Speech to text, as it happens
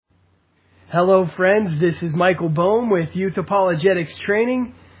Hello, friends. This is Michael Bohm with Youth Apologetics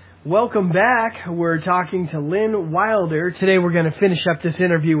Training. Welcome back. We're talking to Lynn Wilder. Today we're going to finish up this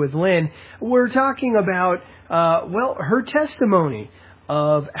interview with Lynn. We're talking about, her testimony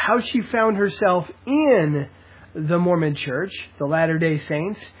of how she found herself in the Mormon Church, the Latter-day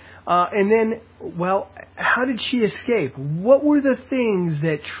Saints, and then, how did she escape? What were the things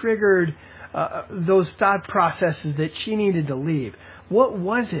that triggered those thought processes that she needed to leave? What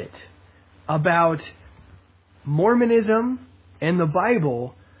was it about Mormonism and the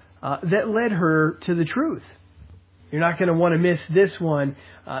Bible that led her to the truth? You're not going to want to miss this one.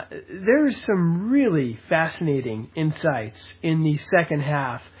 There's some really fascinating insights in the second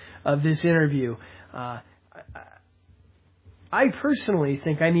half of this interview. I personally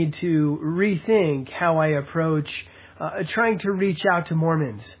think I need to rethink how I approach trying to reach out to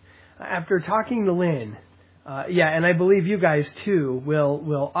Mormons. After talking to Lynn, and I believe you guys too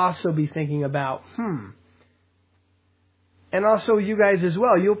will also be thinking about, and also you guys as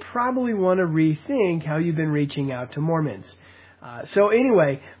well, you'll probably want to rethink how you've been reaching out to Mormons. So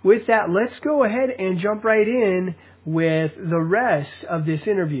anyway, with that, let's go ahead and jump right in with the rest of this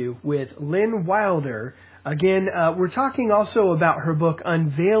interview with Lynn Wilder. Again, we're talking also about her book,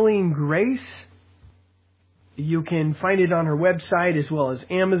 Unveiling Grace. You can find it on her website as well as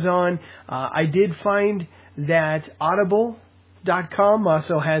Amazon. I did find that Audible.com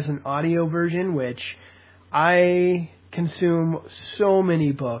also has an audio version, which I consume so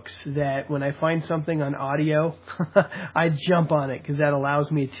many books that when I find something on audio, I jump on it because that allows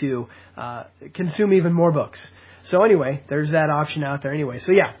me to consume even more books. So anyway, there's that option out there anyway.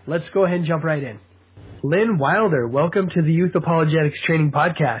 So let's go ahead and jump right in. Lynn Wilder, welcome to the Youth Apologetics Training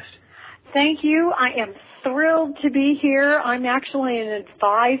Podcast. Thank you. I am thrilled to be here. I'm actually an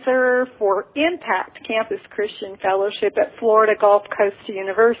advisor for Impact Campus Christian Fellowship at Florida Gulf Coast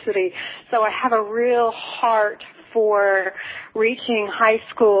University. So I have a real heart for reaching high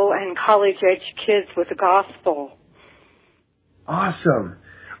school and college-age kids with the gospel. Awesome.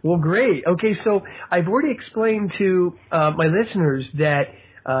 Well, great. Okay, so I've already explained to my listeners that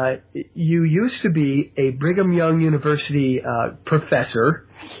you used to be a Brigham Young University professor.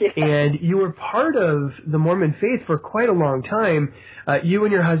 Yes. And you were part of the Mormon faith for quite a long time, you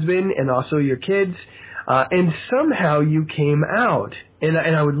and your husband and also your kids, and somehow you came out. And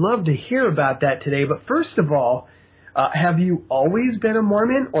I would love to hear about that today. But first of all, have you always been a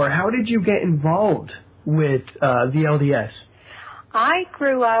Mormon, or how did you get involved with the LDS? I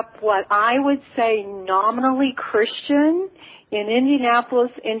grew up what I would say nominally Christian in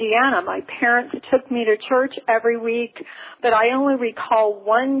Indianapolis, Indiana. My parents took me to church every week, but I only recall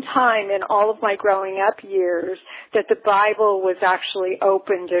one time in all of my growing up years that the Bible was actually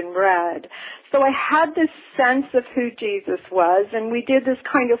opened and read. So I had this sense of who Jesus was, and we did this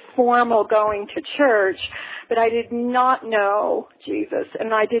kind of formal going to church, but I did not know Jesus,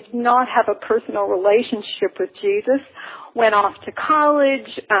 and I did not have a personal relationship with Jesus. Went off to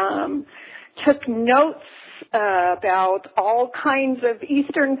college, took notes about all kinds of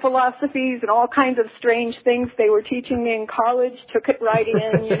Eastern philosophies and all kinds of strange things they were teaching me in college, took it right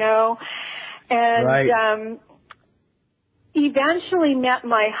in, and right. Eventually met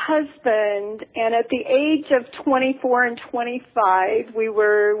my husband, and at the age of 24 and 25,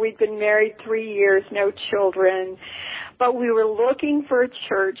 we'd been married 3 years, no children, but we were looking for a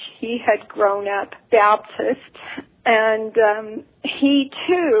church. He had grown up Baptist, and he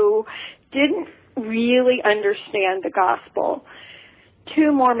too didn't really understand the gospel.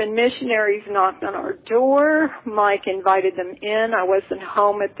 2 Mormon missionaries knocked on our door. Mike invited them in. I wasn't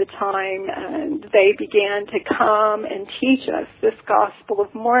home at the time, and they began to come and teach us this gospel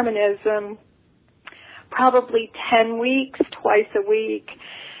of Mormonism, probably 10 weeks, twice a week,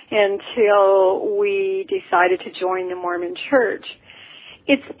 until we decided to join the Mormon Church.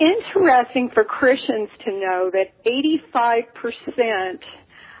 It's interesting for Christians to know that 85%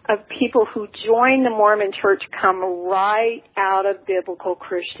 of people who join the Mormon Church come right out of biblical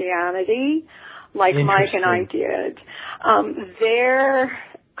Christianity, like Mike and I did. Their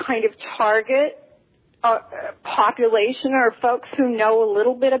kind of target population are folks who know a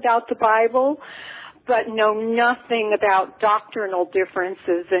little bit about the Bible, but know nothing about doctrinal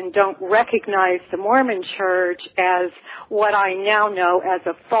differences and don't recognize the Mormon Church as what I now know as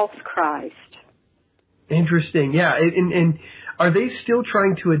a false Christ. Interesting. Yeah. And are they still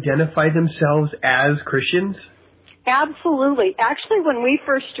trying to identify themselves as Christians? Absolutely. Actually, when we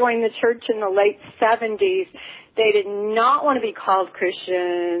first joined the church in the late 70s, they did not want to be called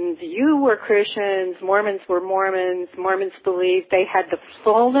Christians. You were Christians. Mormons were Mormons. Mormons believed they had the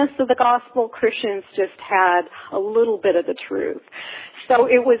fullness of the gospel. Christians just had a little bit of the truth. So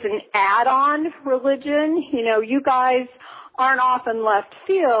it was an add-on religion. You know, you guys aren't often left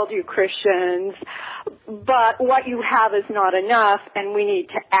field, you Christians, but what you have is not enough, and we need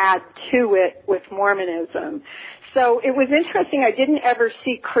to add to it with Mormonism. So it was interesting. I didn't ever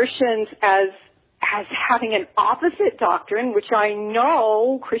see Christians as having an opposite doctrine, which I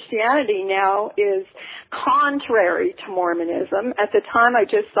know Christianity now is contrary to Mormonism. At the time, I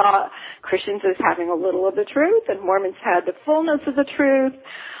just saw Christians as having a little of the truth, and Mormons had the fullness of the truth.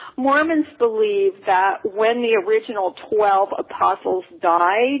 Mormons believe that when the original 12 apostles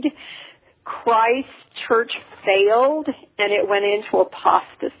died, Christ's church failed and it went into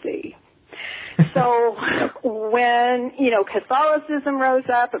apostasy. So when, you know, Catholicism rose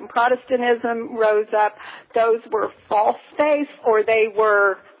up and Protestantism rose up, those were false faiths, or they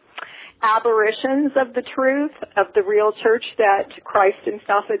were aberrations of the truth of the real church that Christ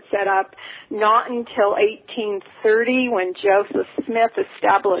himself had set up. Not until 1830, when Joseph Smith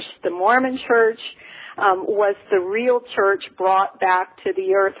established the Mormon church, was the real church brought back to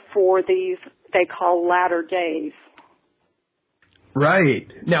the earth for these, they call latter days. Right.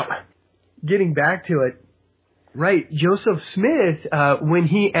 Now, getting back to it, right, Joseph Smith, when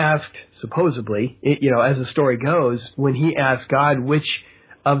he asked, supposedly, you know, as the story goes, when he asked God which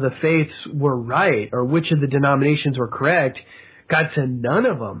of the faiths were right or which of the denominations were correct, God said none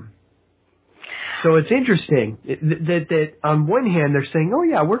of them. So it's interesting that on one hand they're saying, oh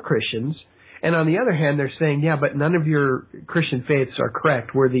yeah, we're Christians. And on the other hand, they're saying, yeah, but none of your Christian faiths are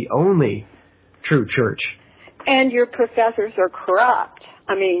correct. We're the only true church. And your professors are corrupt.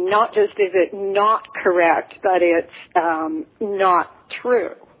 I mean, not just is it not correct, but it's not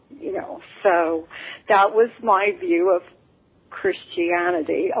true, you know. So that was my view of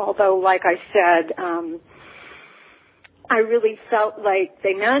Christianity. Although, like I said, I really felt like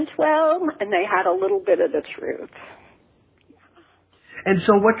they meant well and they had a little bit of the truth. And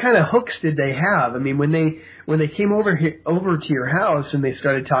so what kind of hooks did they have? I mean, when they came over to your house and they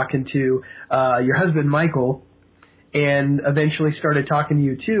started talking to your husband, Michael, and eventually started talking to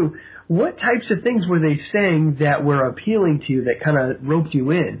you too, what types of things were they saying that were appealing to you, that kind of roped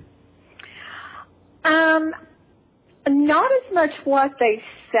you in? Not as much what they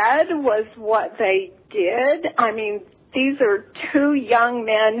said was what they did. I mean, these are two young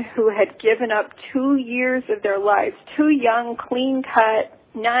men who had given up 2 years of their lives, two young, clean-cut,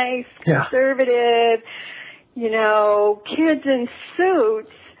 nice, conservative, you know, kids in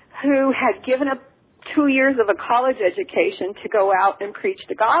suits who had given up 2 years of a college education to go out and preach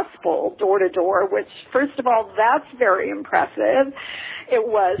the gospel door to door, which, first of all, that's very impressive. It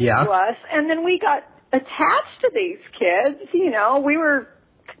was to us. And then we got attached to these kids. You know, we were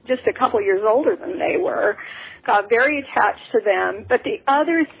just a couple years older than they were. Got very attached to them. But the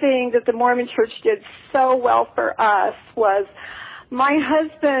other thing that the Mormon Church did so well for us was my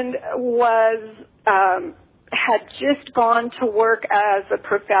husband had just gone to work as a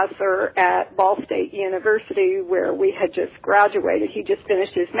professor at Ball State University, where we had just graduated. He just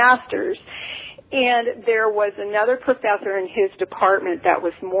finished his master's. And there was another professor in his department that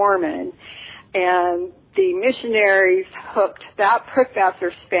was Mormon. And the missionaries hooked that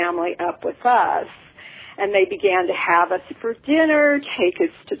professor's family up with us. And they began to have us for dinner, take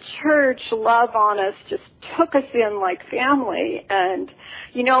us to church, love on us, just took us in like family. And,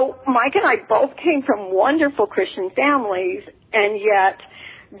 you know, Mike and I both came from wonderful Christian families, and yet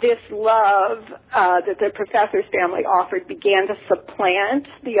this love that the professor's family offered began to supplant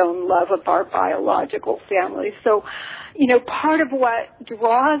the own love of our biological family. So, you know, part of what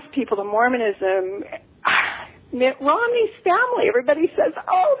draws people to Mormonism, Mitt Romney's family, everybody says,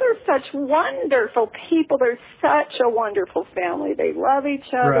 oh, they're such wonderful people. They're such a wonderful family. They love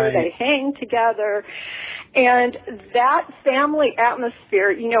each other. Right. They hang together. And that family atmosphere,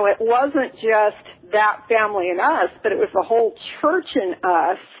 you know, it wasn't just that family and us, but it was the whole church in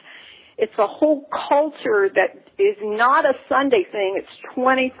us. It's a whole culture that is not a Sunday thing. It's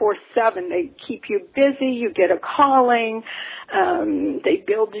 24/7. They keep you busy. You get a calling. They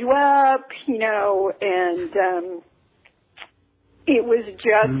build you up, you know, and it was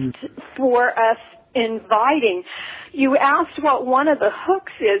just for us inviting. You asked what one of the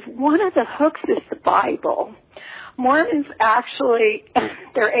hooks is. One of the hooks is the Bible. Mormons actually,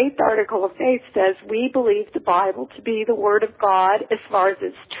 their 8th article of faith says, we believe the Bible to be the Word of God as far as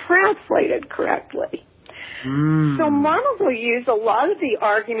it's translated correctly. So Mormons will use a lot of the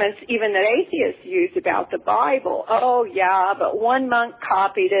arguments even that atheists use about the Bible. Oh, yeah, but one monk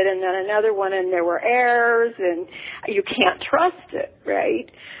copied it and then another one, and there were errors, and you can't trust it, right?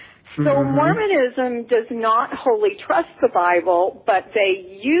 So Mormonism does not wholly trust the Bible, but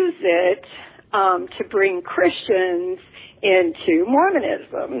they use it to bring Christians into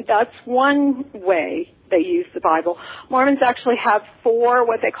Mormonism. That's one way they use the Bible. Mormons actually have 4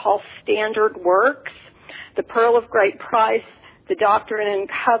 what they call standard works: the Pearl of Great Price, the Doctrine and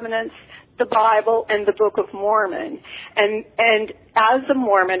Covenants, the Bible, and the Book of Mormon. And as a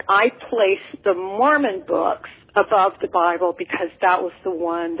Mormon, I place the Mormon books above the Bible because that was the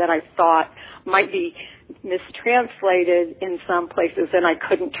one that I thought might be mistranslated in some places, and I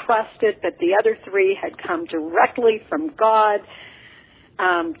couldn't trust it. But the other 3 had come directly from God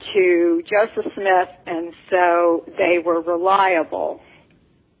to Joseph Smith, and so they were reliable.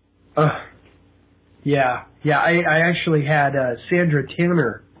 Yeah. I actually had Sandra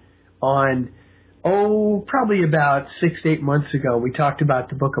Tanner on, probably about 6 to 8 months ago. We talked about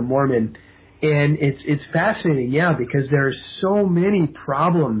the Book of Mormon, and it's fascinating, because there's so many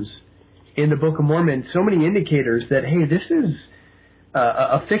problems in the Book of Mormon, so many indicators that, hey, this is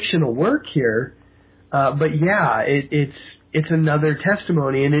a fictional work here, but it's another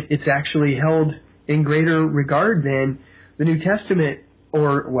testimony, and it's actually held in greater regard than the New Testament,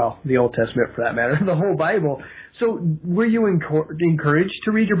 or, well, the Old Testament for that matter, the whole Bible. So were you encouraged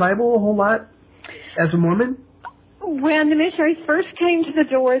to read your Bible a whole lot as a Mormon? When the missionaries first came to the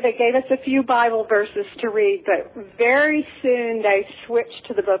door, they gave us a few Bible verses to read, but very soon they switched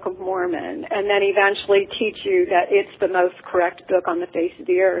to the Book of Mormon, and then eventually teach you that it's the most correct book on the face of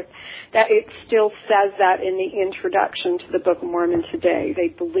the earth. That it still says that in the introduction to the Book of Mormon today. They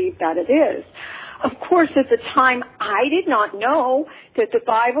believe that it is. Of course, at the time, I did not know that the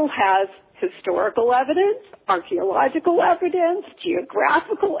Bible has historical evidence, archaeological evidence,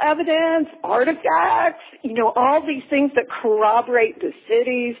 geographical evidence, artifacts, all these things that corroborate the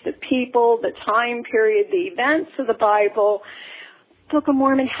cities, the people, the time period, the events of the Bible. Book of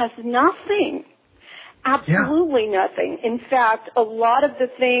Mormon has nothing. Absolutely nothing. In fact, a lot of the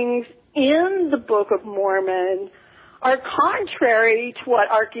things in the Book of Mormon are contrary to what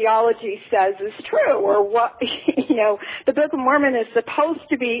archaeology says is true, or what, the Book of Mormon is supposed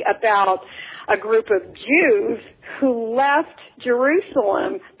to be about a group of Jews who left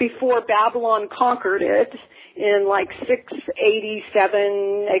Jerusalem before Babylon conquered it in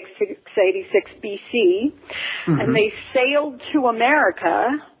 687, 686 BC, and they sailed to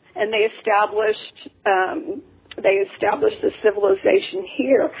America, and they established the civilization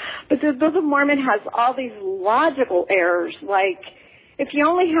here. But the Book of Mormon has all these logical errors, like if you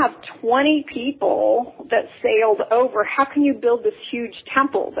only have 20 people that sailed over, how can you build this huge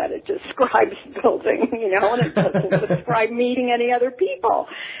temple that it describes building, and it doesn't describe meeting any other people?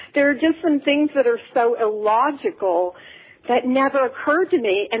 There are just some things that are so illogical that never occurred to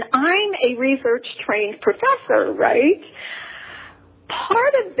me, and I'm a research-trained professor, right?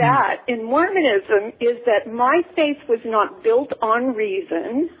 Part of that in Mormonism is that my faith was not built on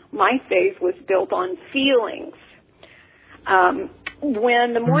reason. My faith was built on feelings.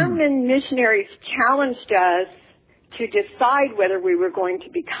 When the Mormon missionaries challenged us to decide whether we were going to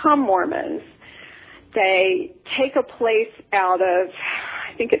become Mormons, they take a place out of,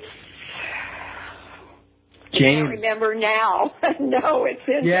 I think it's, James. I can't remember now. No, it's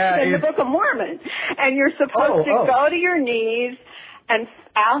in the Book of Mormon. And you're supposed to go to your knees and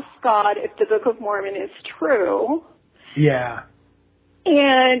ask God if the Book of Mormon is true. Yeah.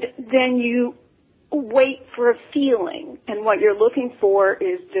 And then you wait for a feeling. And what you're looking for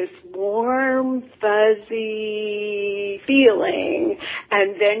is this warm, fuzzy feeling.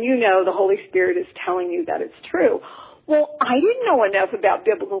 And then the Holy Spirit is telling you that it's true. Well, I didn't know enough about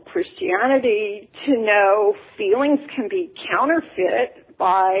biblical Christianity to know feelings can be counterfeit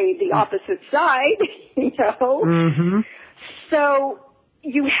by the opposite side, So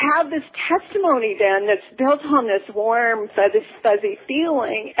you have this testimony then that's built on this warm, fuzzy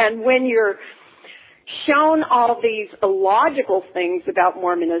feeling, and when you're shown all these illogical things about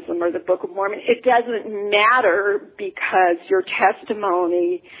Mormonism or the Book of Mormon, it doesn't matter because your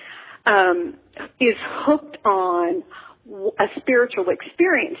testimony is hooked on a spiritual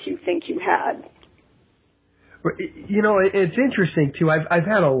experience you think you had. It's interesting, too. I've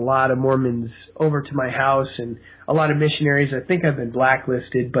had a lot of Mormons over to my house and a lot of missionaries. I think I've been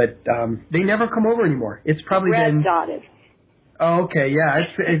blacklisted, but they never come over anymore. It's probably been... Red-dotted. Oh, okay, yeah.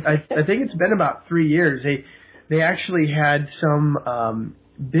 I think it's been about 3 years. They actually had some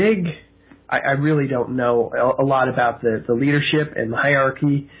big... I really don't know a lot about the leadership and the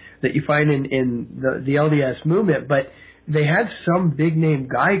hierarchy that you find in the LDS movement, but they had some big-name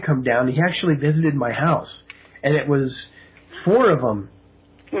guy come down. He actually visited my house. And it was 4 of them.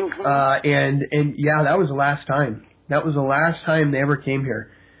 And that was the last time. That was the last time they ever came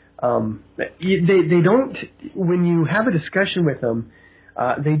here. They don't, when you have a discussion with them,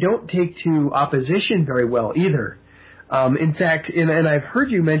 they don't take to opposition very well either. In fact, and I've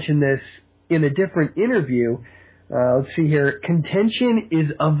heard you mention this in a different interview. Let's see here. Contention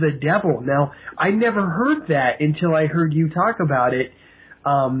is of the devil. Now, I never heard that until I heard you talk about it.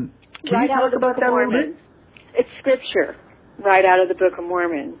 Can right you talk about that a little bit? It's scripture, right out of the Book of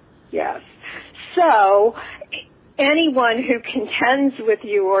Mormon, yes. So, anyone who contends with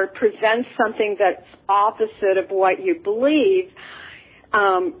you or presents something that's opposite of what you believe,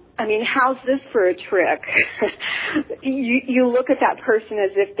 how's this for a trick? You look at that person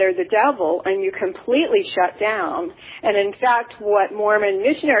as if they're the devil, and you completely shut down. And in fact, what Mormon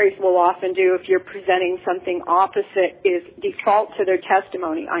missionaries will often do if you're presenting something opposite is default to their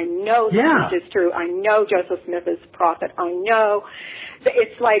testimony. I know this is true. I know Joseph Smith is a prophet. I know.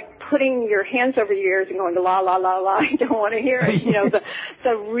 It's like putting your hands over your ears and going, la, la, la, la, I don't want to hear it.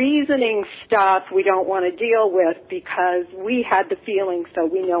 The reasoning stuff we don't want to deal with because we had the feeling, so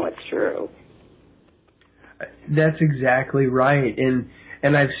we know it's true. That's exactly right.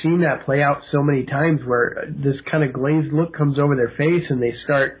 And I've seen that play out so many times where this kind of glazed look comes over their face and they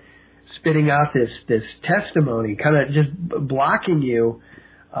start spitting out this testimony, kind of just blocking you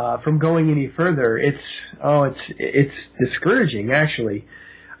from going any further. It's discouraging, actually.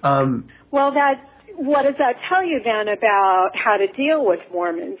 What does that tell you then about how to deal with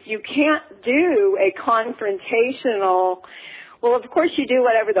Mormons? You can't do a confrontational. Well, of course you do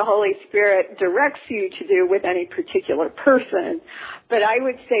whatever the Holy Spirit directs you to do with any particular person. But I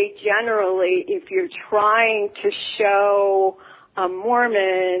would say generally, if you're trying to show a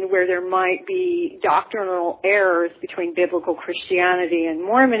Mormon where there might be doctrinal errors between biblical Christianity and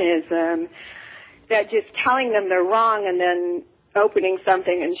Mormonism, that just telling them they're wrong and then opening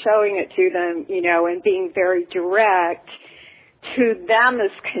something and showing it to them, and being very direct, to them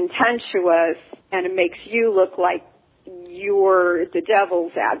is contentious, and it makes you look like you're the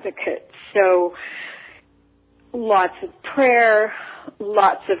devil's advocate. So lots of prayer,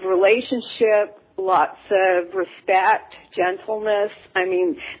 lots of relationship, lots of respect, gentleness.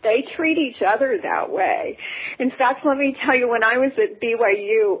 They treat each other that way. In fact, let me tell you, when I was at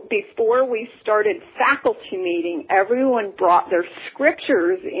BYU, before we started faculty meeting, everyone brought their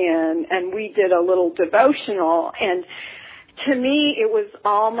scriptures in, and we did a little devotional. And to me, it was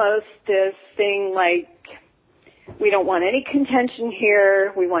almost this thing like, we don't want any contention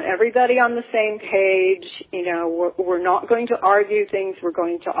here. We want everybody on the same page. We're not going to argue things. We're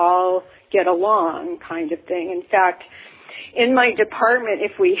going to all get along, kind of thing. In fact, in my department,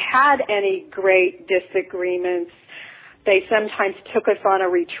 if we had any great disagreements, they sometimes took us on a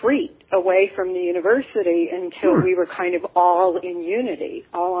retreat away from the university until we were kind of all in unity,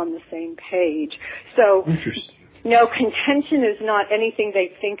 all on the same page. So, no, contention is not anything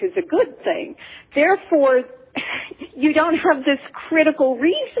they think is a good thing. Therefore, you don't have this critical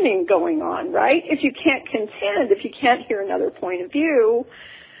reasoning going on, right? If you can't contend, if you can't hear another point of view,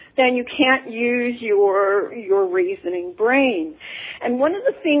 then you can't use your reasoning brain. And one of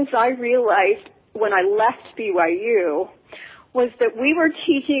the things I realized when I left BYU was that we were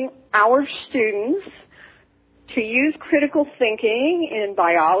teaching our students to use critical thinking in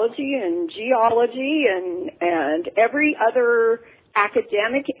biology and geology and every other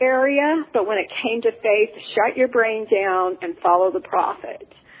academic area, but when it came to faith, shut your brain down and follow the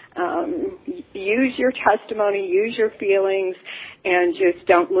prophet. Use your testimony, use your feelings, and just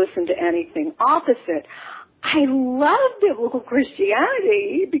don't listen to anything opposite. I love biblical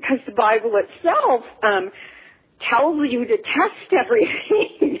Christianity because the Bible itself tells you to test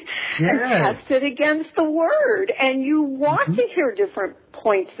everything and test it against the Word. And you want to hear different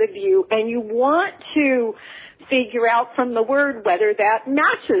points of view, and you want to figure out from the Word whether that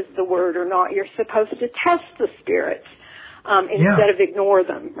matches the Word or not. You're supposed to test the spirits instead of ignore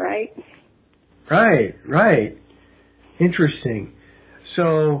them, right? Right. Interesting.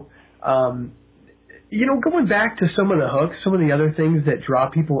 So, going back to some of the hooks, some of the other things that draw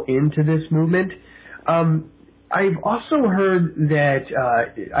people into this movement, I've also heard that,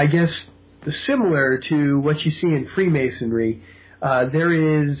 I guess, similar to what you see in Freemasonry, there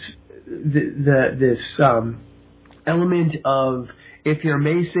is this element of, if you're a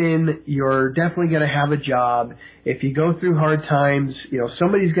Mason, you're definitely going to have a job. If you go through hard times,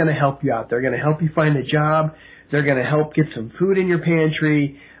 somebody's going to help you out. They're going to help you find a job. They're going to help get some food in your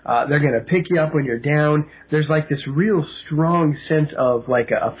pantry. They're going to pick you up when you're down. There's like this real strong sense of like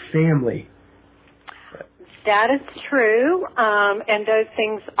a family. That is true. And those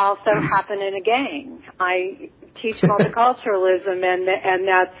things also happen in a gang. I teach multiculturalism, and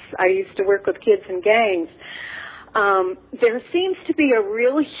I used to work with kids in gangs. There seems to be a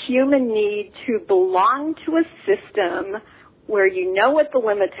real human need to belong to a system where you know what the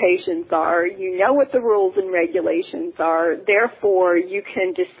limitations are, you know what the rules and regulations are, therefore you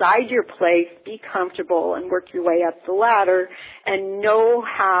can decide your place, be comfortable, and work your way up the ladder, and know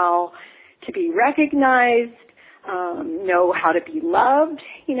how to be recognized, know how to be loved,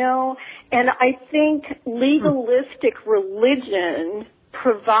 you know. And I think legalistic religion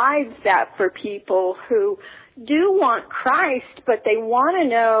provides that for people who do want Christ, but they want to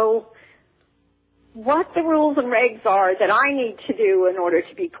know what the rules and regs are that I need to do in order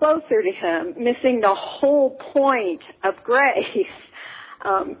to be closer to Him, missing the whole point of grace.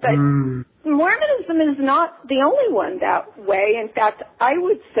 But Mormonism is not the only one that way. In fact, I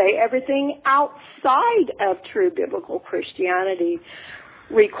would say everything outside of true biblical Christianity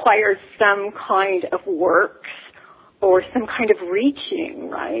requires some kind of works or some kind of reaching,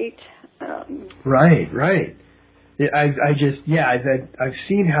 right? Right. I've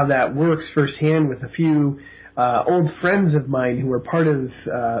seen how that works firsthand with a few old friends of mine who were part of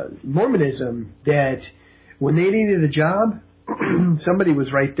Mormonism, that when they needed a job, somebody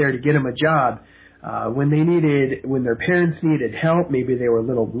was right there to get them a job. When their parents needed help, maybe they were a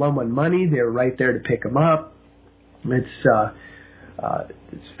little low on money, they were right there to pick them up. It's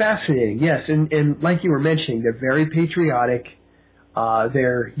fascinating, yes, and like you were mentioning, they're very patriotic.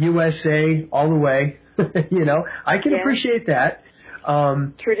 They're USA all the way. You know, I can appreciate that.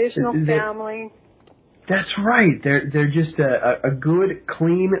 Traditional family. That's right. They're just a good,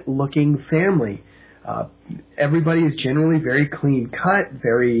 clean-looking family. Everybody is generally very clean-cut,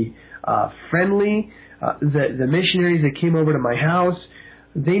 very friendly. The missionaries that came over to my house,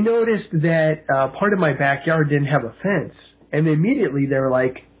 they noticed that part of my backyard didn't have a fence. And immediately they were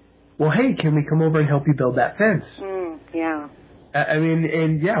like, well, hey, can we come over and help you build that fence? Yeah. I mean,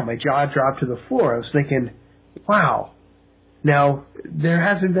 and yeah, my jaw dropped to the floor. I was thinking, wow. Now, there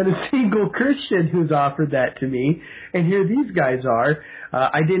hasn't been a single Christian who's offered that to me, and here these guys are.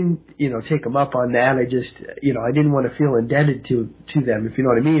 I didn't, take them up on that. I just, I didn't want to feel indebted to them, if you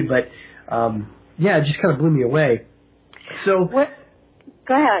know what I mean. But, it just kind of blew me away. So, what?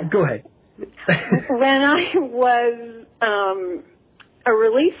 Go ahead. Go ahead. When I was a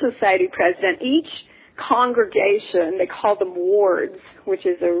Relief Society president, each congregation, they call them wards, which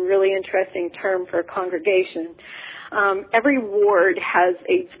is a really interesting term for a congregation. Every ward has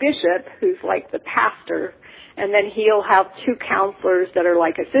a bishop who's like the pastor, and then he'll have two counselors that are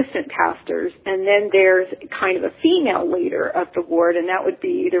like assistant pastors, and then there's kind of a female leader of the ward, and that would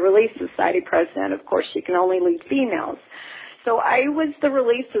be the Relief Society president. Of course, she can only lead females. So I was the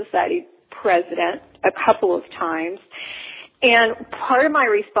Relief Society president a couple of times, and part of my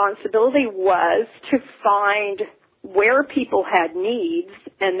responsibility was to find where people had needs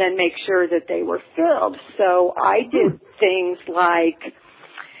and then make sure that they were filled. So I did things like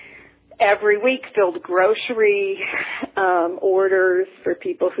every week filled grocery orders for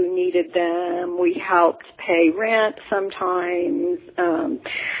people who needed them. We helped pay rent sometimes.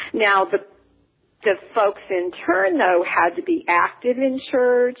 Now the folks in turn, though, had to be active in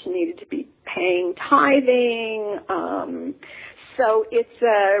church, needed to be paying tithing. So it's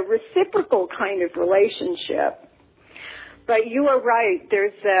a reciprocal kind of relationship. But you are right.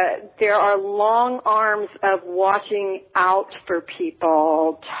 There are long arms of watching out for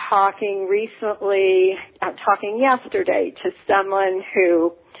people. Talking yesterday to someone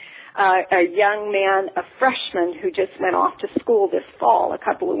who, a young man, a freshman who just went off to school this fall a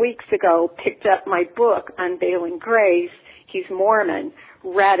couple of weeks ago, picked up my book, Unveiling Grace. He's Mormon,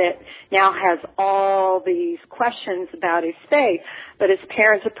 read it, now has all these questions about his faith, but his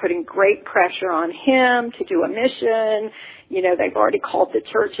parents are putting great pressure on him to do a mission. They've already called the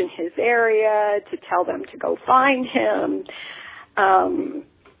church in his area to tell them to go find him.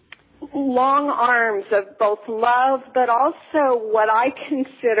 Long arms of both love, but also what I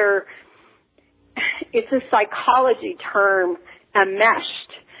consider, it's a psychology term,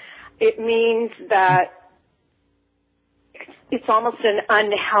 enmeshed. It means that it's almost an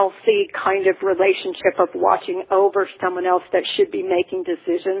unhealthy kind of relationship of watching over someone else that should be making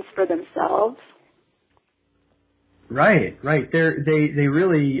decisions for themselves. Right. They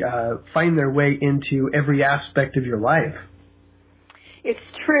really find their way into every aspect of your life. It's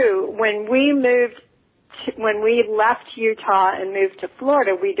true. When we left Utah and moved to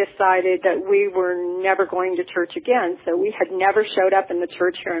Florida, we decided that we were never going to church again. So we had never showed up in the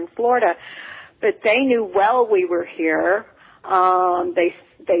church here in Florida. But they knew well we were here.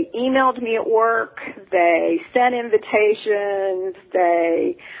 They emailed me at work. They sent invitations.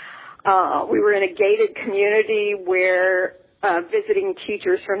 We were in a gated community where visiting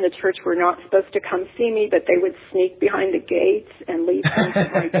teachers from the church were not supposed to come see me, but they would sneak behind the gates and leave them to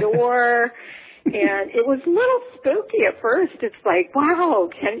my door. And it was a little spooky at first. It's like, wow,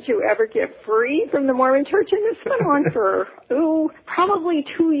 can't you ever get free from the Mormon Church? And this went on for, probably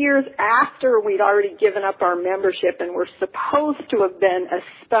 2 years after we'd already given up our membership and were supposed to have been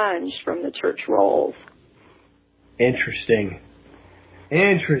expunged from the church rolls. Interesting.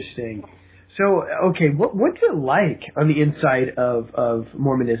 So, okay, what's it like on the inside of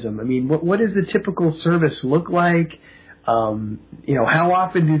Mormonism? I mean, what does the typical service look like? How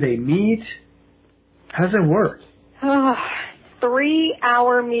often do they meet? How does it work?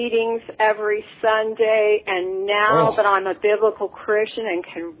 3-hour meetings every Sunday, and now that I'm a biblical Christian and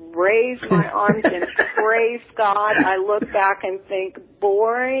can raise my arms and praise God, I look back and think,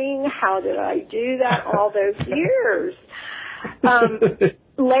 boring, how did I do that all those years?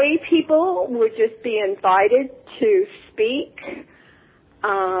 Lay people would just be invited to speak,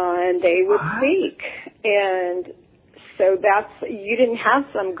 and they would speak, and so you didn't have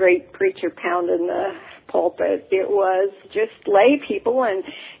some great preacher pounding the pulpit. It was just lay people, and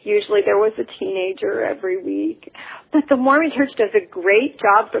usually there was a teenager every week. But the Mormon Church does a great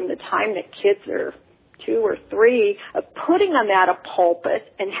job from the time that kids are 2 or 3 of putting them at a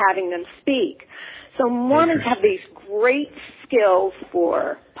pulpit and having them speak. So Mormons have these great skills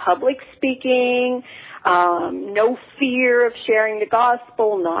for public speaking, no fear of sharing the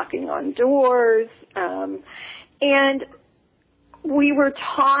gospel, knocking on doors, and we were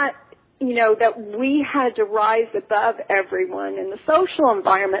taught, that we had to rise above everyone in the social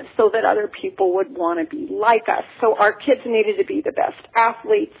environment so that other people would want to be like us. So our kids needed to be the best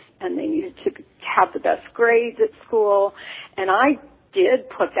athletes, and they needed to have the best grades at school. And I did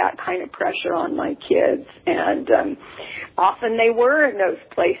put that kind of pressure on my kids, and often they were in those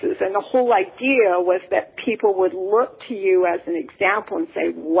places. And the whole idea was that people would look to you as an example and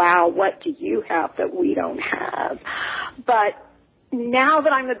say, wow, what do you have that we don't have? But now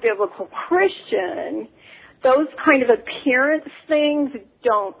that I'm a biblical Christian, those kind of appearance things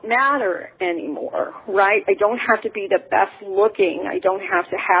don't matter anymore, right? I don't have to be the best looking. I don't have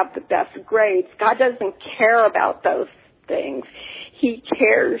to have the best grades. God doesn't care about those things. He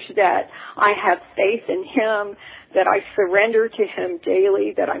cares that I have faith in Him, that I surrender to Him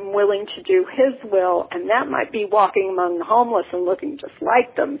daily, that I'm willing to do His will, and that might be walking among the homeless and looking just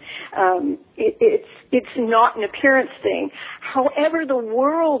like them. It's not an appearance thing. However, the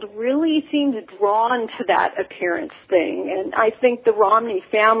world really seems drawn to that appearance thing, and I think the Romney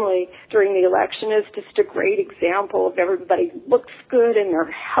family during the election is just a great example of everybody looks good and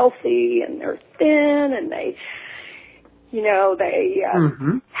they're healthy and they're thin and they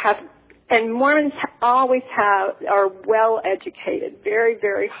have, and Mormons always are well educated, very,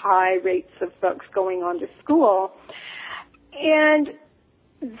 very high rates of folks going on to school, and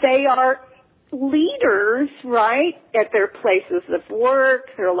they are leaders, right, at their places of work.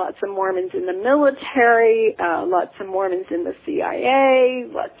 There are lots of Mormons in the military, lots of Mormons in the CIA,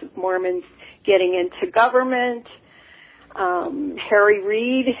 lots of Mormons getting into government. Harry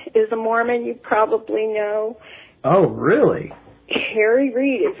Reid is a Mormon, you probably know. Oh, really? Harry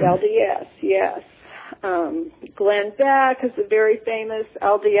Reid is LDS, yes. Glenn Beck is a very famous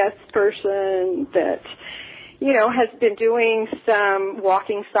LDS person that, has been doing some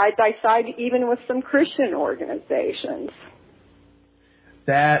walking side by side even with some Christian organizations.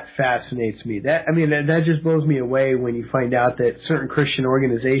 That fascinates me. That just blows me away when you find out that certain Christian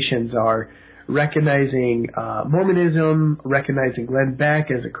organizations are recognizing Mormonism, recognizing Glenn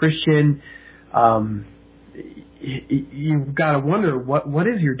Beck as a Christian. You've got to wonder, what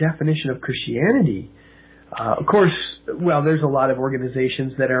is your definition of Christianity? Of course, there's a lot of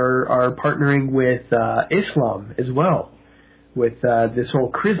organizations that are partnering with Islam as well, with this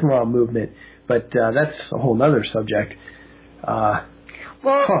whole Chrislam movement, but that's a whole other subject.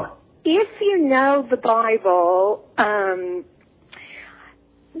 If you know the Bible,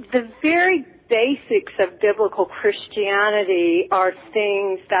 the very basics of biblical Christianity are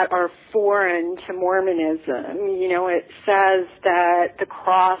things that are foreign to Mormonism. It says that the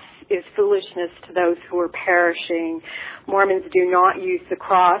cross is foolishness to those who are perishing. Mormons do not use the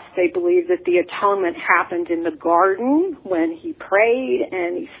cross. They believe that the atonement happened in the garden when He prayed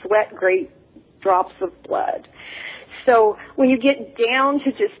and He sweat great drops of blood. So when you get down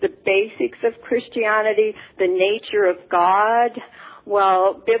to just the basics of Christianity, the nature of God,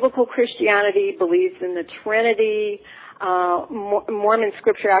 biblical Christianity believes in the Trinity. Mormon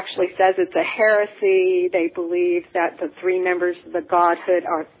scripture actually says it's a heresy. They believe that the 3 members of the Godhood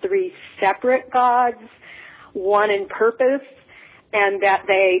are 3 separate gods, one in purpose, and that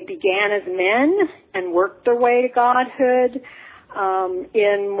they began as men and worked their way to Godhood.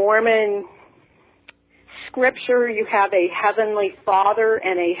 In Mormon Scripture, you have a heavenly Father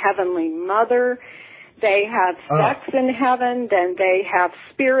and a heavenly Mother. They have sex in heaven, then they have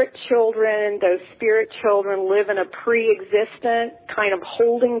spirit children. Those spirit children live in a pre-existent kind of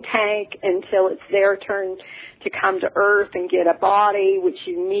holding tank until it's their turn to come to earth and get a body, which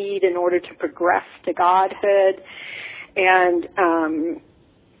you need in order to progress to godhood. And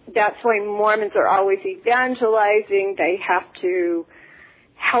that's why Mormons are always evangelizing. They have to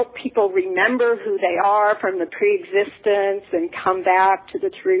help people remember who they are from the pre-existence and come back to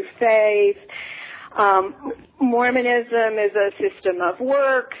the true faith. Mormonism is a system of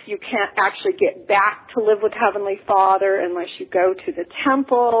works. You can't actually get back to live with Heavenly Father unless you go to the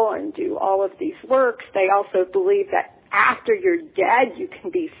temple and do all of these works. They also believe that after you're dead, you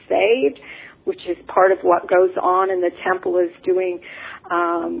can be saved, which is part of what goes on in the temple, is doing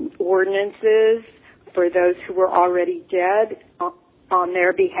ordinances for those who were already dead on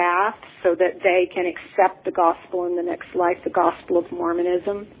their behalf so that they can accept the gospel in the next life, the gospel of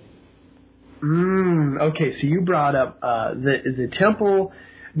Mormonism. Okay, so you brought up the temple.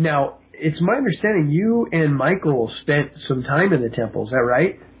 Now, it's my understanding you and Michael spent some time in the temple. Is that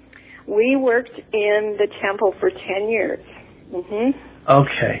right? We worked in the temple for 10 years. Mm-hmm.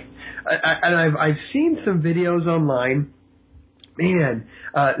 Okay. And I've seen some videos online. Man,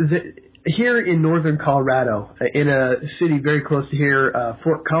 here in northern Colorado, in a city very close to here,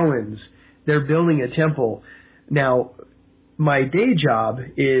 Fort Collins, they're building a temple. Now, my day job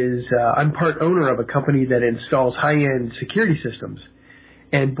is I'm part owner of a company that installs high-end security systems.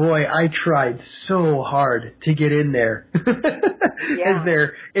 And boy, I tried so hard to get in there as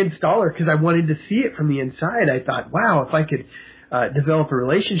their installer because I wanted to see it from the inside. I thought, wow, if I could develop a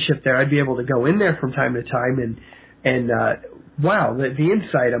relationship there, I'd be able to go in there from time to time and wow, the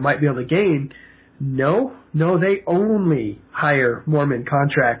insight I might be able to gain. No, they only hire Mormon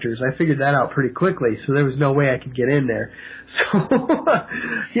contractors. I figured that out pretty quickly, so there was no way I could get in there.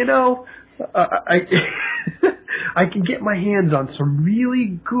 So, I can get my hands on some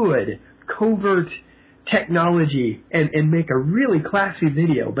really good covert technology and make a really classy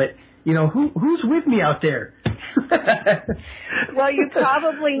video. But, who's with me out there? Well, you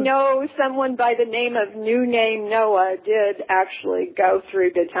probably know someone by the name of New Name Noah did actually go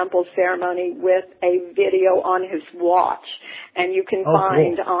through the temple ceremony with a video on his watch. And you can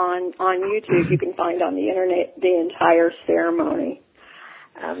find cool. on YouTube, you can find on the internet the entire ceremony.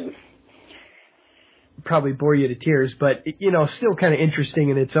 Probably bore you to tears, but, still kind of interesting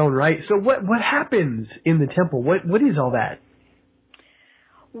in its own right. So what happens in the temple? What is all that?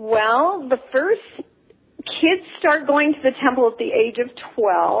 Well, the first kids start going to the temple at the age of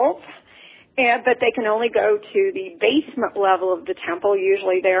 12, but they can only go to the basement level of the temple.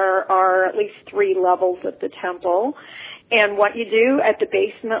 Usually there are at least 3 levels of the temple. And what you do at the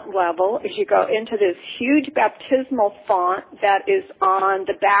basement level is you go into this huge baptismal font that is on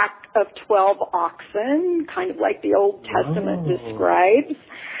the back of 12 oxen, kind of like the Old Testament describes.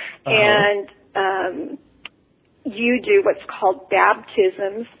 And you do what's called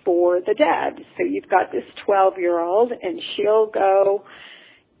baptisms for the dead. So you've got this 12-year-old, and she'll go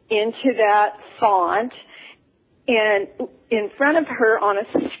into that font, and in front of her on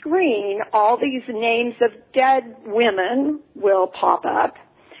a screen, all these names of dead women will pop up.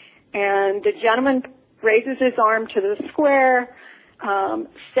 And the gentleman raises his arm to the square,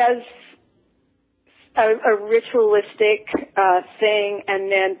 says a ritualistic thing, and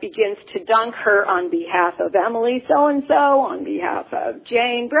then begins to dunk her on behalf of Emily so-and-so, on behalf of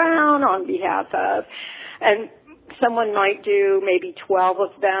Jane Brown, on behalf of, and someone might do maybe 12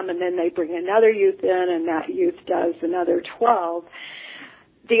 of them, and then they bring another youth in, and that youth does another 12.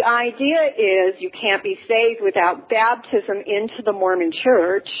 The idea is you can't be saved without baptism into the Mormon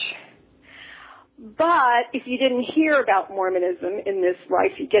church. But if you didn't hear about Mormonism in this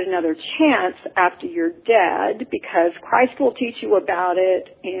life, you get another chance after you're dead, because Christ will teach you about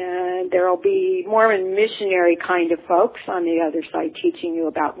it, and there will be Mormon missionary kind of folks on the other side teaching you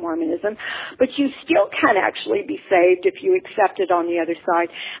about Mormonism. But you still can actually be saved if you accept it on the other side,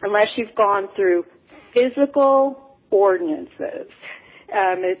 unless you've gone through physical ordinances.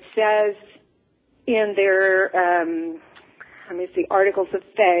 It says in their Articles of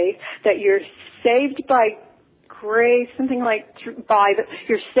Faith that you're saved by grace, something like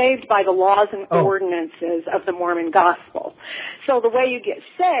you're saved by the laws and ordinances of the Mormon gospel. So the way you get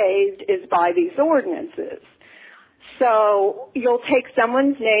saved is by these ordinances. So you'll take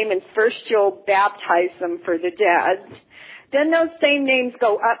someone's name and first you'll baptize them for the dead. Then those same names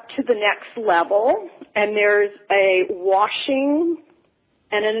go up to the next level, and there's a washing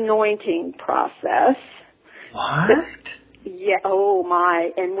and an anointing process. What? Yeah, oh my.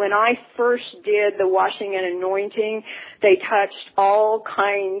 And when I first did the washing and anointing, they touched all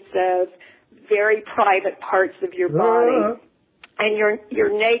kinds of very private parts of your body. And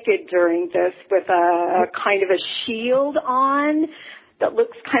you're naked during this with a kind of a shield on that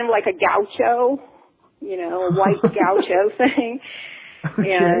looks kind of like a gaucho, a white gaucho thing.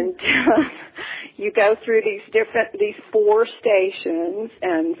 Okay. And you go through these 4 stations,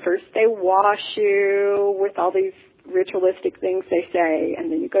 and first they wash you with all these ritualistic things they say,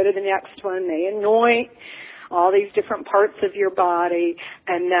 and then you go to the next one, they anoint all these different parts of your body,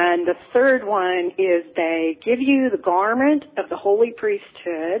 and then the third one is they give you the garment of the holy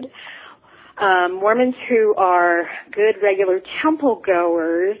priesthood. Mormons who are good regular temple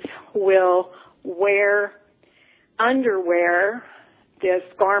goers will wear underwear, this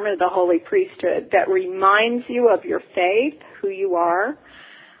garment of the holy priesthood that reminds you of your faith, who you are,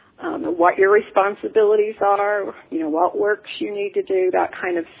 what your responsibilities are, what works you need to do, that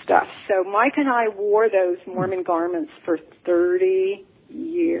kind of stuff. So Mike and I wore those Mormon garments for 30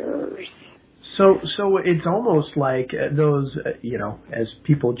 years. So it's almost like those, as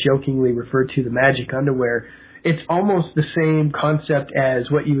people jokingly refer to the magic underwear, it's almost the same concept as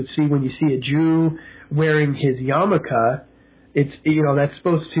what you would see when you see a Jew wearing his yarmulke. It's, that's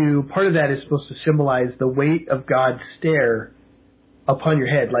supposed to, part of that is supposed to symbolize the weight of God's stare upon your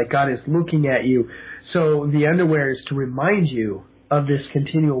head, like God is looking at you. So the underwear is to remind you of this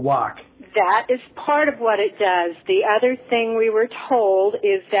continual walk. That is part of what it does. The other thing we were told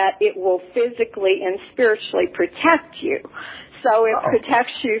is that it will physically and spiritually protect you. So it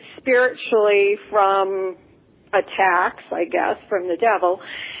protects you spiritually from attacks, I guess, from the devil,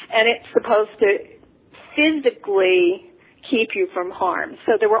 and it's supposed to physically keep you from harm.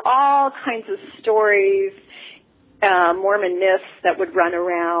 So there were all kinds of stories, Mormon myths that would run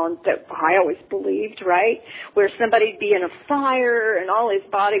around that I always believed, right? Where somebody'd be in a fire and all his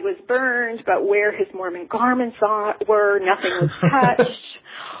body was burned, but where his Mormon garments were, nothing was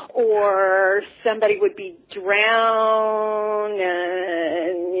touched. Or somebody would be drowned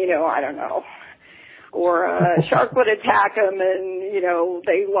and, I don't know. Or a shark would attack them and,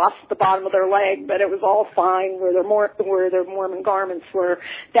 they lost the bottom of their leg, but it was all fine where their Mormon garments were.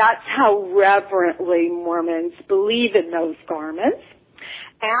 That's how reverently Mormons believe in those garments.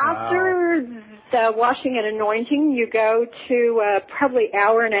 After the washing and anointing, you go to probably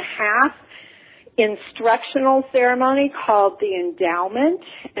hour and a half instructional ceremony called the endowment,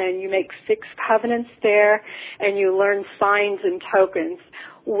 and you make 6 covenants there, and you learn signs and tokens,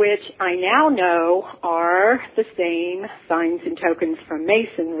 which I now know are the same signs and tokens from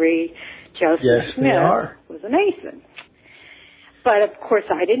Masonry. Joseph Smith was a Mason. But, of course,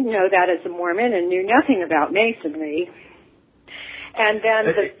 I didn't know that as a Mormon and knew nothing about Masonry. And then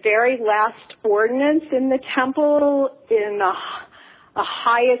the very last ordinance in the temple, in the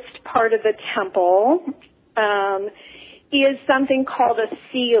highest part of the temple, is something called a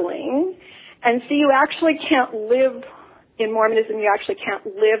sealing. And so you actually can't live, in Mormonism, you actually can't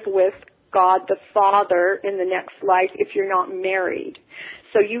live with God the Father in the next life if you're not married.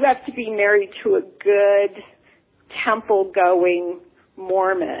 So you have to be married to a good temple-going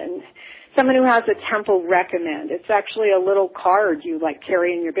Mormon, someone who has a temple recommend. It's actually a little card you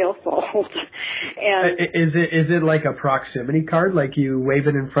carry in your billfold. And is it like a proximity card, like you wave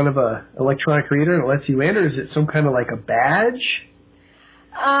it in front of a electronic reader and it lets you in, or is it some kind of like a badge?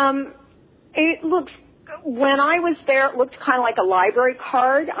 It looks, when I was there, it looked kind of like a library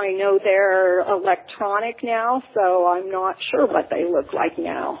card. I know they're electronic now, so I'm not sure what they look like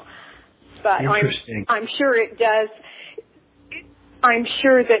now. But I'm sure it does. I'm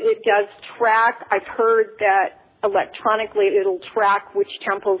sure that it does track. I've heard that electronically it'll track which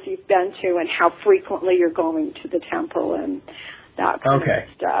temples you've been to and how frequently you're going to the temple and that kind of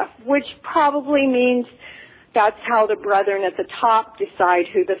stuff, which probably means that's how the brethren at the top decide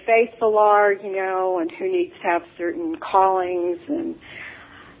who the faithful are, and who needs to have certain callings, and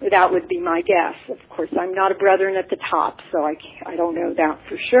that would be my guess. Of course, I'm not a brethren at the top, so I don't know that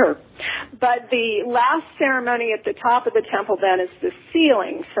for sure. But the last ceremony at the top of the temple then is the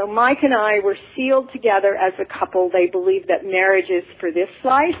sealing. So Mike and I were sealed together as a couple. They believe that marriage is for this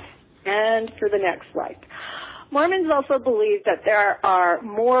life and for the next life. Mormons also believe that there are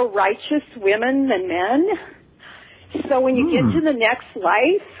more righteous women than men. So when you get to the next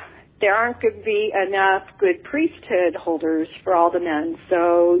life, there aren't going to be enough good priesthood holders for all the men,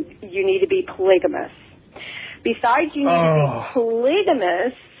 so you need to be polygamous. Besides, you need to be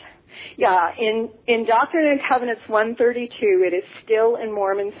polygamous. Yeah, in Doctrine and Covenants 132, it is still in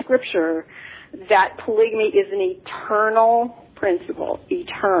Mormon scripture that polygamy is an eternal principle,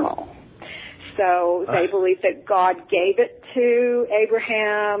 eternal. So they believe that God gave it to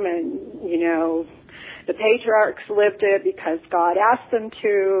Abraham, and, you know, the patriarchs lived it because God asked them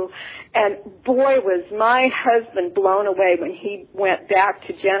to. And boy, was my husband blown away when he went back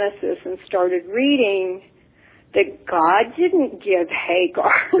to Genesis and started reading that God didn't give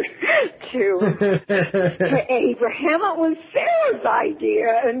Hagar to Abraham. It was Sarah's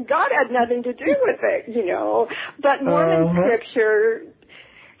idea, and God had nothing to do with it, you know. But Mormon scripture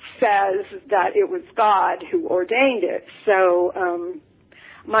says that it was God who ordained it. So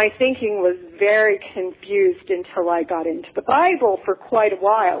my thinking was very confused until I got into the Bible for quite a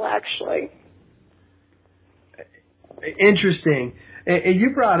while, actually. Interesting. And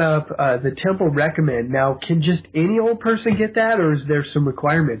you brought up the temple recommend. Now, can just any old person get that, or is there some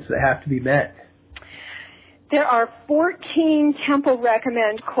requirements that have to be met? There are 14 temple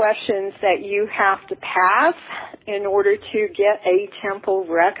recommend questions that you have to pass in order to get a temple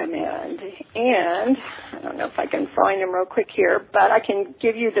recommend. And I don't know if I can find them real quick here, but I can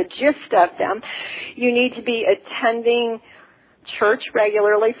give you the gist of them. You need to be attending church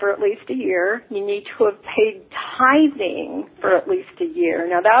regularly for at least a year. You need to have paid tithing for at least a year.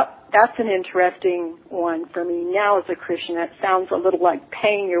 Now that's an interesting one for me now as a Christian. That sounds a little like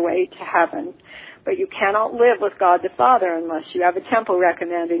paying your way to heaven. But you cannot live with God the Father unless you have a temple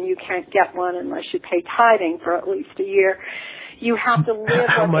recommend, and you can't get one unless you pay tithing for at least a year. You have to live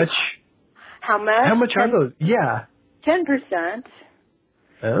How much? How much? How much are those? Yeah. 10%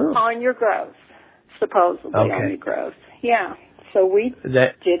 on your gross, supposedly on your gross. Yeah. So we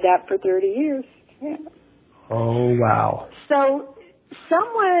did that for 30 years. Yeah. Oh, wow. So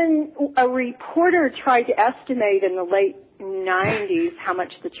a reporter tried to estimate in the late 90s how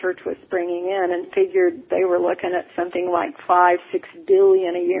much the church was bringing in, and figured they were looking at something like $5-6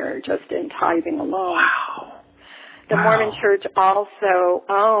 billion a year just in tithing alone. Wow. The Mormon Church also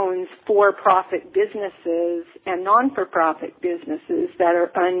owns for-profit businesses and non-for-profit businesses that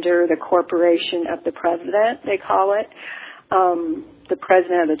are under the corporation of the president, they call it, the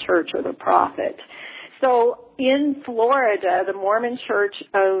president of the church or the prophet. So in Florida, the Mormon Church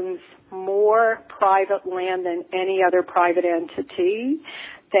owns more private land than any other private entity.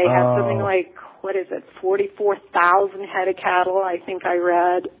 They have something like, 44,000 head of cattle, I think I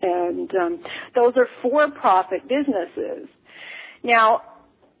read, and those are for-profit businesses. Now,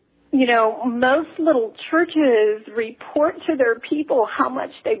 you know, most little churches report to their people how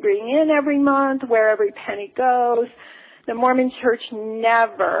much they bring in every month, where every penny goes. The Mormon Church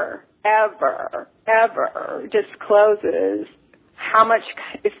never, ever, ever discloses how much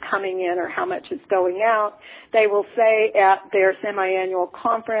is coming in or how much is going out. They will say at their semi-annual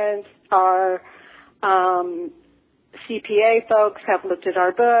conference, our CPA folks have looked at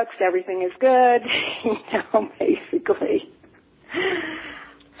our books, everything is good, you know, basically.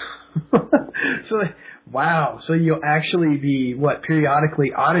 Wow. So you'll actually be,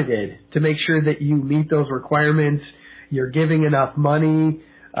 periodically audited to make sure that you meet those requirements, you're giving enough money,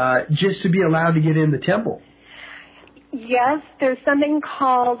 just to be allowed to get in the temple. Yes, there's something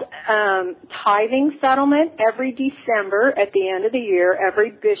called tithing settlement. Every December at the end of the year, every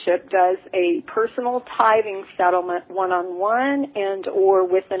bishop does a personal tithing settlement one-on-one and or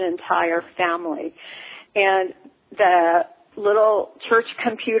with an entire family. And the little church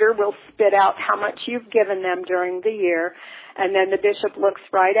computer will spit out how much you've given them during the year, and then the bishop looks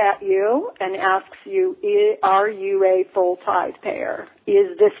right at you and asks you, are you a full tithe payer?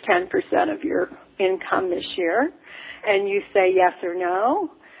 Is this 10% of your income this year? And you say yes or no.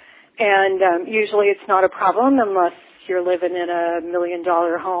 And usually it's not a problem unless you're living in $1 million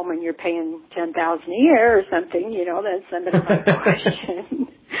home and you're paying $10,000 a year or something, you know, that's another question.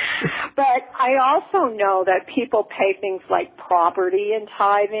 But I also know that people pay things like property in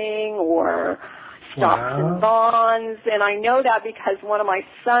tithing or stocks and bonds, and I know that because one of my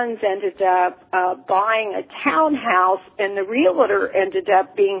sons ended up buying a townhouse, and the realtor ended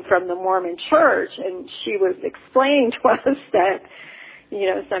up being from the Mormon Church, and she was explaining to us that, you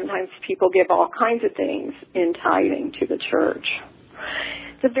know, sometimes people give all kinds of things in tithing to the church.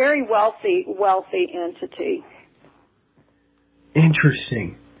 It's a very wealthy entity.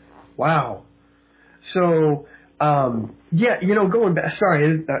 Interesting. Wow. So, going back, sorry,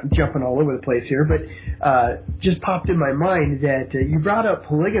 I'm jumping all over the place here, but just popped in my mind that you brought up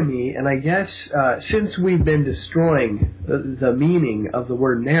polygamy, and I guess since we've been destroying the meaning of the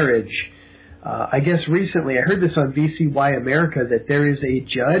word marriage, I guess recently I heard this on VCY America that there is a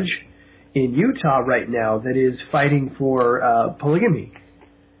judge in Utah right now that is fighting for polygamy.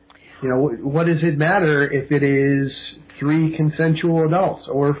 You know, what does it matter if it is 3 consensual adults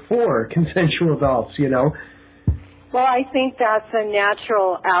or 4 consensual adults, you know? Well, I think that's a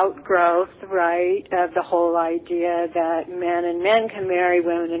natural outgrowth, right, of the whole idea that men and men can marry,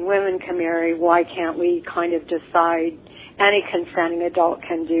 women and women can marry. Why can't we kind of decide any consenting adult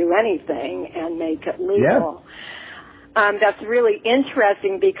can do anything and make it legal? Yeah. That's really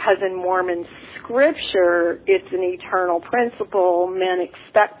interesting because in Mormon scripture, it's an eternal principle. Men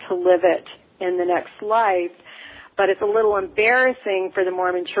expect to live it in the next life. But it's a little embarrassing for the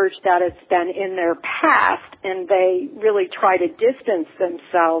Mormon Church that it's been in their past, and they really try to distance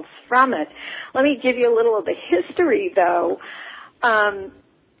themselves from it. Let me give you a little of the history, though.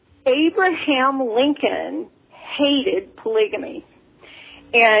 Abraham Lincoln hated polygamy,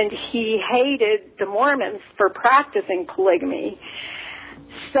 and he hated the Mormons for practicing polygamy.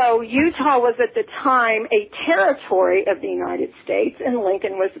 So Utah was at the time a territory of the United States, and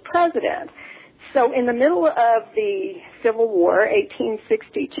Lincoln was the president. So in the middle of the Civil War,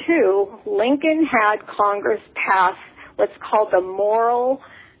 1862, Lincoln had Congress pass what's called the Morrill,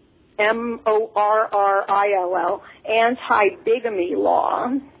 M-O-R-R-I-L-L, anti-bigamy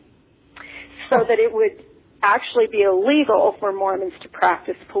law, so that it would actually be illegal for Mormons to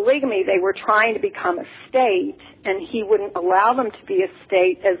practice polygamy. They were trying to become a state, and he wouldn't allow them to be a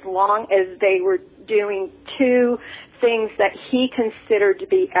state as long as they were doing two things that he considered to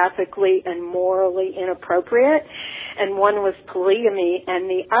be ethically and morally inappropriate, and one was polygamy, and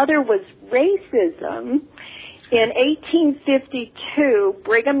the other was racism. In 1852,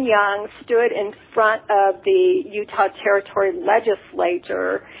 Brigham Young stood in front of the Utah Territory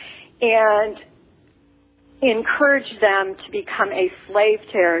Legislature and encouraged them to become a slave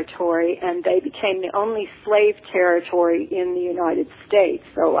territory, and they became the only slave territory in the United States.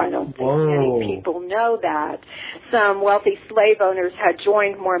 So I don't think many people know that. Some wealthy slave owners had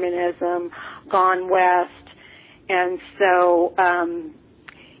joined Mormonism, gone west, and so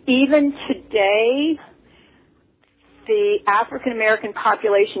even today, the African American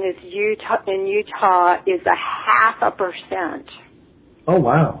population in Utah is 0.5%. Oh,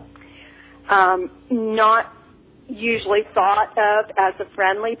 wow. Not usually thought of as a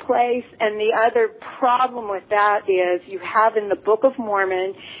friendly place. And the other problem with that is you have in the Book of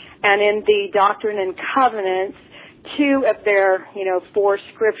Mormon and in the Doctrine and Covenants, two of their, 4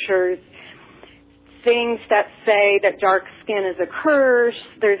 scriptures, things that say that dark skin is a curse.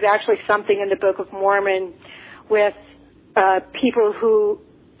 There's actually something in the Book of Mormon with people who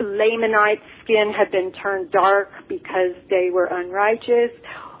Lamanites' skin had been turned dark because they were unrighteous.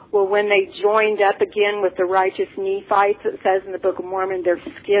 Well, when they joined up again with the righteous Nephites, it says in the Book of Mormon, their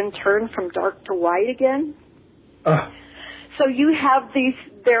skin turned from dark to white again. So you have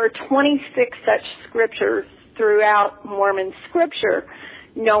there are 26 such scriptures throughout Mormon scripture.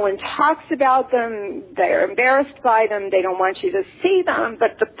 No one talks about them. They're embarrassed by them. They don't want you to see them.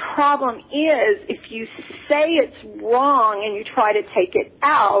 But the problem is, if you say it's wrong and you try to take it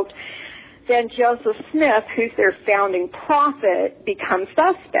out, then Joseph Smith, who's their founding prophet, becomes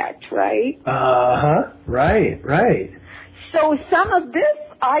suspect, right? Right. So some of this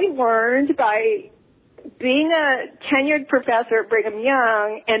I learned by being a tenured professor at Brigham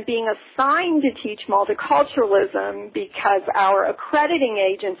Young and being assigned to teach multiculturalism because our accrediting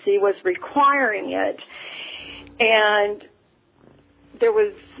agency was requiring it. And there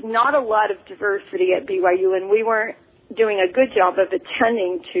was not a lot of diversity at BYU, and we weren't doing a good job of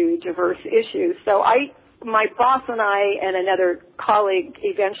attending to diverse issues. So my boss and I and another colleague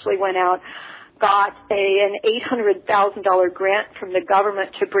eventually went out, got an $800,000 grant from the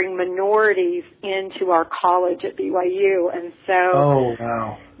government to bring minorities into our college at BYU. And so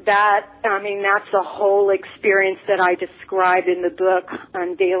that's the whole experience that I described in the book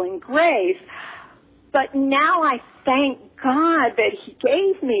Unveiling Grace. But now I thank God that he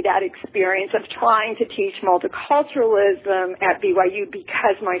gave me that experience of trying to teach multiculturalism at BYU,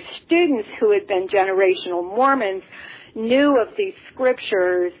 because my students who had been generational Mormons knew of these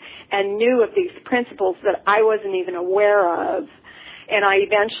scriptures and knew of these principles that I wasn't even aware of. And I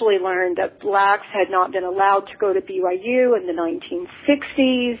eventually learned that blacks had not been allowed to go to BYU in the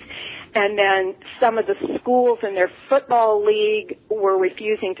 1960s. And then some of the schools in their football league were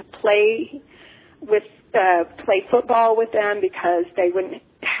refusing to play football with them because they wouldn't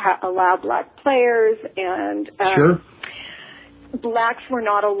allow black players, and blacks were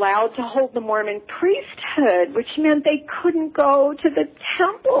not allowed to hold the Mormon priesthood, which meant they couldn't go to the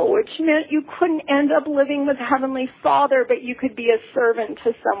temple, which meant you couldn't end up living with Heavenly Father, but you could be a servant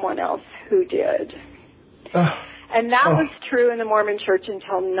to someone else who did. And that was true in the Mormon Church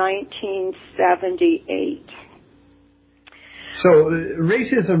until 1978. So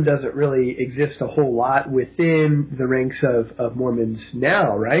racism doesn't really exist a whole lot within the ranks of Mormons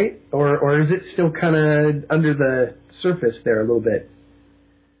now, right? Or is it still kind of under the surface there a little bit?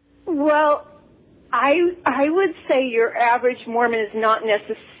 Well, I would say your average Mormon is not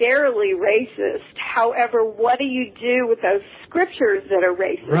necessarily racist. However, what do you do with those scriptures that are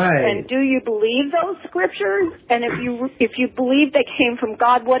racist? Right. And do you believe those scriptures? And if you believe they came from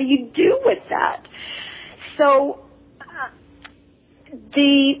God, what do you do with that? So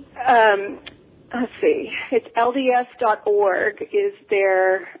let's see, it's LDS.org is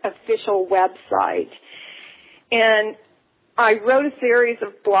their official website. And I wrote a series of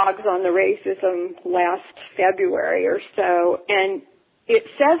blogs on the racism last February or so, and it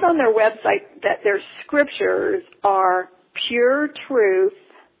says on their website that their scriptures are pure truth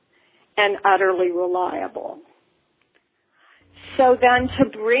and utterly reliable. So then to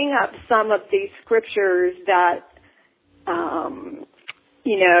bring up some of these scriptures that,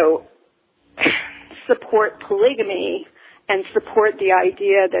 support polygamy and support the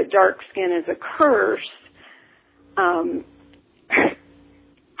idea that dark skin is a curse,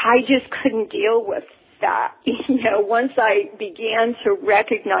 I just couldn't deal with that. Once I began to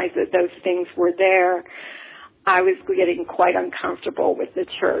recognize that those things were there, I was getting quite uncomfortable with the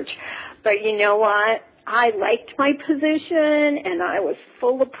church. But you know what? I liked my position, and I was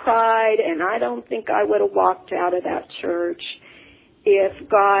full of pride, and I don't think I would have walked out of that church if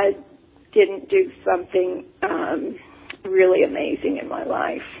God didn't do something really amazing in my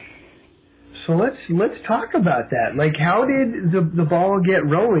life. So let's talk about that. Like, how did the ball get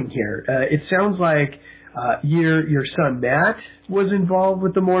rolling here? It sounds like your son Matt was involved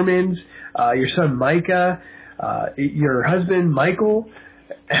with the Mormons, your son Micah, your husband Michael.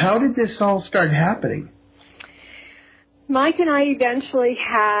 How did this all start happening? Mike and I eventually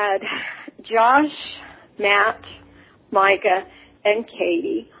had Josh, Matt, Micah, and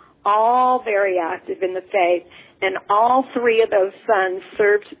Katie, all very active in the faith, and all three of those sons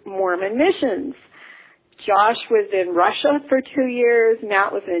served Mormon missions. Josh was in Russia for 2 years,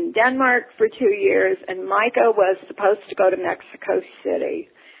 Matt was in Denmark for 2 years, and Micah was supposed to go to Mexico City.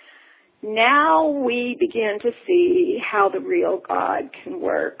 Now we begin to see how the real God can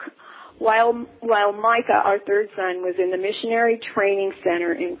work. While Micah, our third son, was in the Missionary Training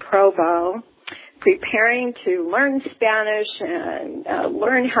Center in Provo, preparing to learn Spanish and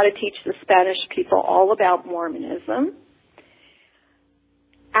learn how to teach the Spanish people all about Mormonism,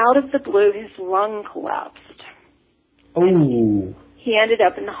 out of the blue, his lung collapsed. Oh. He ended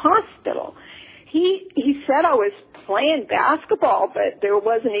up in the hospital. He said I was playing basketball, but there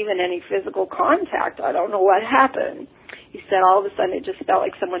wasn't even any physical contact. I don't know what happened. He said all of a sudden it just felt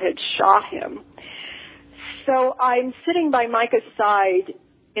like someone had shot him. So I'm sitting by Micah's side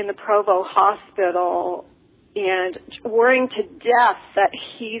in the Provo hospital and worrying to death that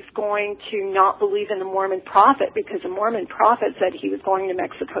he's going to not believe in the Mormon prophet, because the Mormon prophet said he was going to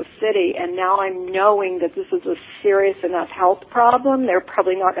Mexico City, and now I'm knowing that this is a serious enough health problem. They're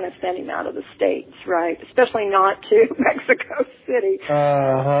probably not going to send him out of the States, right? Especially not to Mexico City.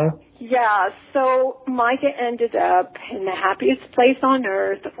 Uh-huh. Yeah, so Micah ended up in the happiest place on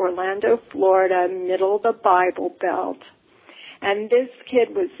earth, Orlando, Florida, middle of the Bible Belt. And this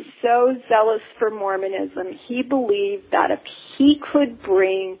kid was so zealous for Mormonism, he believed that if he could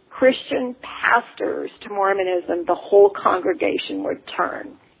bring Christian pastors to Mormonism, the whole congregation would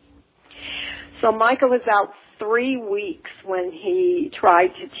turn. So Micah was out 3 weeks when he tried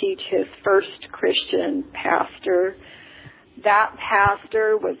to teach his first Christian pastor. That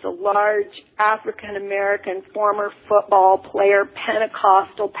pastor was a large African-American former football player,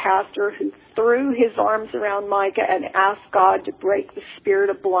 Pentecostal pastor, who threw his arms around Micah and asked God to break the spirit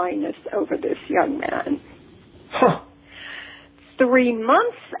of blindness over this young man. Huh. 3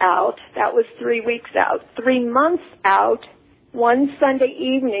 months out, that was 3 weeks out, 3 months out, one Sunday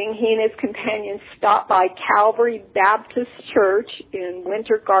evening, he and his companions stopped by Calvary Baptist Church in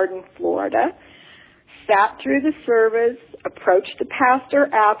Winter Garden, Florida, sat through the service, approached the pastor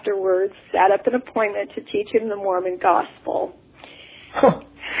afterwards, set up an appointment to teach him the Mormon gospel. Huh.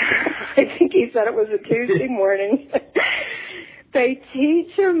 I think he said it was a Tuesday morning. They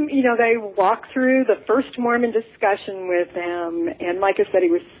teach him, they walk through the first Mormon discussion with him, and Micah said he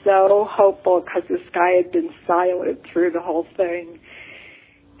was so hopeful because this guy had been silent through the whole thing.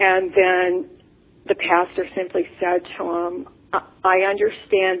 And then the pastor simply said to him, I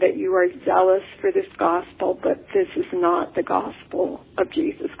understand that you are zealous for this gospel, but this is not the gospel of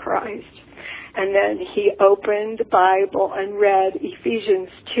Jesus Christ. And then he opened the Bible and read Ephesians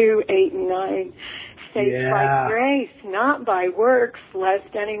 2, 8, and 9. Saved by grace, not by works,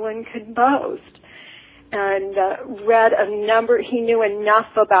 lest anyone could boast. and read a number. He knew enough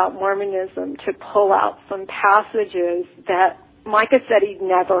about Mormonism to pull out some passages that Micah said he'd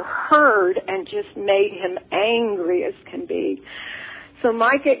never heard and just made him angry as can be. So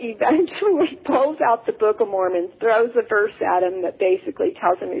Micah eventually pulls out the Book of Mormon, throws a verse at him that basically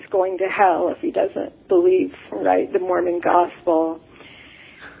tells him he's going to hell if he doesn't believe, right, the Mormon gospel.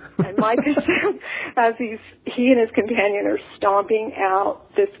 And Micah said, as he and his companion are stomping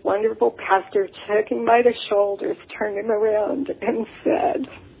out, this wonderful pastor took him by the shoulders, turned him around, and said,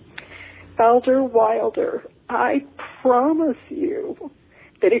 Elder Wilder, I promise you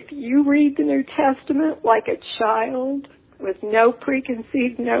that if you read the New Testament like a child with no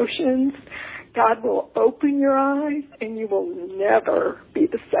preconceived notions, God will open your eyes and you will never be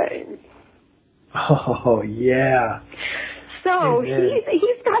the same. Oh, yeah. So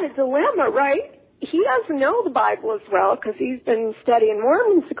he's got a dilemma, right? He doesn't know the Bible as well because he's been studying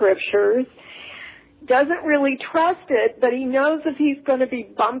Mormon scriptures, doesn't really trust it, but he knows if he's going to be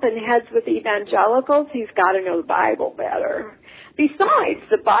bumping heads with evangelicals, he's got to know the Bible better. Besides,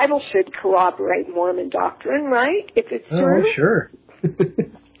 the Bible should corroborate Mormon doctrine, right? If it's true. Oh, sure.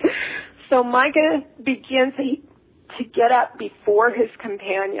 So Micah begins to get up before his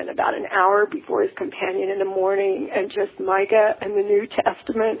companion, about an hour before his companion in the morning, and just Micah and the New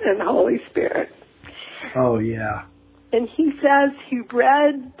Testament and the Holy Spirit. Oh, yeah. And he says he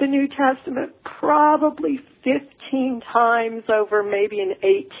read the New Testament probably 15 times over maybe an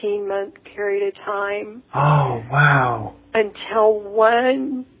 18-month period of time. Oh, wow. Until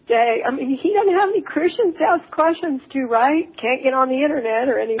one day, I mean, he doesn't have any Christians to ask questions to, right? Can't get on the internet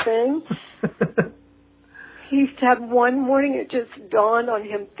or anything. He said one morning it just dawned on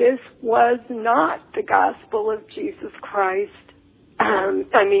him, this was not the gospel of Jesus Christ.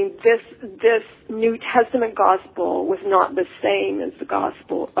 This New Testament gospel was not the same as the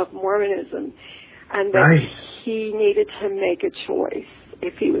gospel of Mormonism, and that he needed to make a choice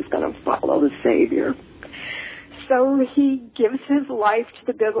if he was going to follow the Savior. So he gives his life to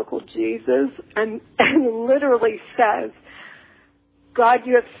the biblical Jesus and literally says, God,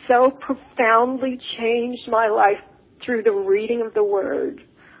 you have so profoundly changed my life through the reading of the Word.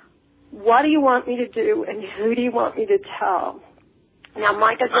 What do you want me to do, and who do you want me to tell? Now,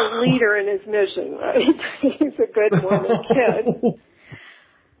 Micah's a leader in his mission, right? He's a good Mormon kid.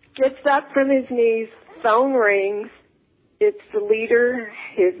 Gets up from his knees, phone rings. It's the leader,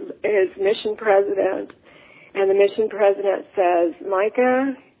 his mission president, and the mission president says,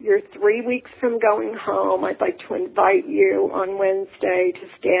 Micah, you're 3 weeks from going home. I'd like to invite you on Wednesday to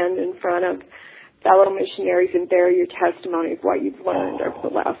stand in front of fellow missionaries and bear your testimony of what you've learned over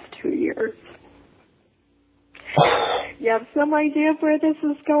the last 2 years. You have some idea of where this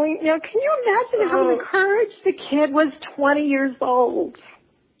is going? Now, can you imagine how encouraged the kid was 20 years old?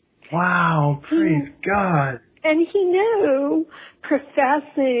 Wow, praise God. And he knew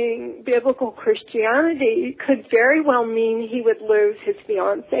professing biblical Christianity could very well mean he would lose his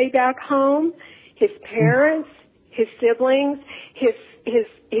fiancée back home, his parents, his siblings,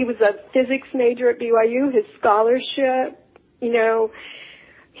 he was a physics major at BYU, his scholarship,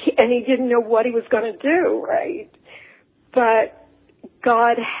 and he didn't know what he was going to do, right? But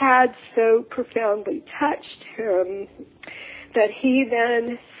God had so profoundly touched him that he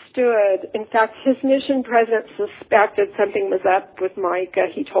then stood. In fact, his mission president suspected something was up with Micah,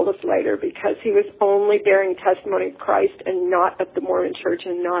 he told us later, because he was only bearing testimony of Christ and not of the Mormon Church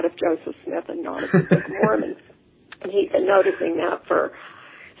and not of Joseph Smith and not of the Book of Mormon. And he's been noticing that for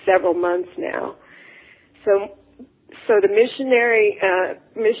several months now. So the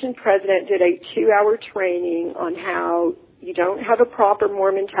mission president did a 2-hour training on how you don't have a proper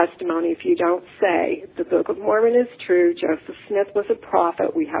Mormon testimony if you don't say the Book of Mormon is true, Joseph Smith was a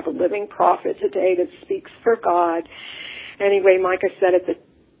prophet, we have a living prophet today that speaks for God. Anyway, Micah said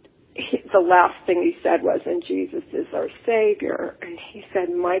the last thing he said was, and Jesus is our Savior. And he said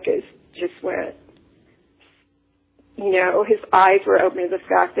Micah just went, his eyes were open to the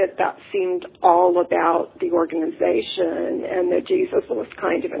fact that seemed all about the organization and that Jesus was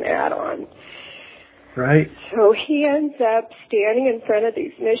kind of an add-on. Right. So he ends up standing in front of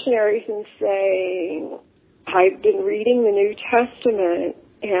these missionaries and saying, I've been reading the New Testament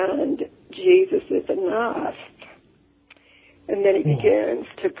and Jesus is enough. And then he begins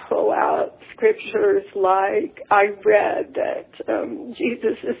to pull out scriptures like, I read that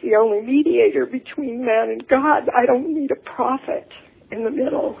Jesus is the only mediator between man and God. I don't need a prophet in the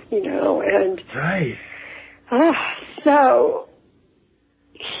middle, and right. So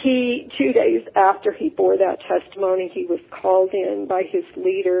 2 days after he bore that testimony, he was called in by his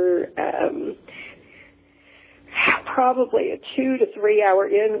leader, probably a 2 to 3 hour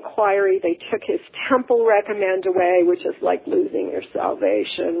inquiry. They took his temple recommend away, which is like losing your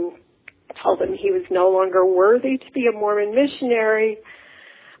salvation. Told him he was no longer worthy to be a Mormon missionary.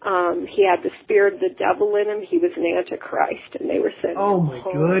 He had the spirit of the devil in him. He was an antichrist, and they were sending him home.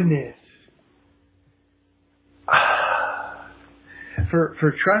 Oh, my goodness.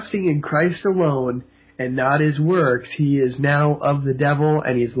 For trusting in Christ alone and not his works, he is now of the devil,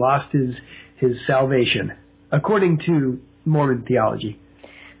 and he's lost his salvation, according to Mormon theology.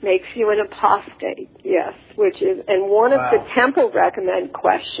 Makes you an apostate, yes, which is, and one of the temple recommend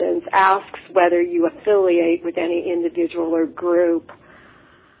questions asks whether you affiliate with any individual or group.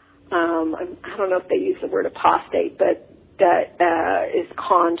 I don't know if they use the word apostate, but that is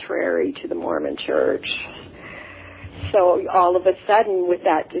contrary to the Mormon Church. So all of a sudden, with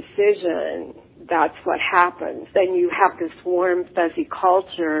that decision, that's what happens. Then you have this warm, fuzzy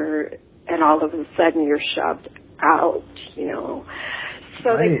culture, and all of a sudden you're shoved out, you know.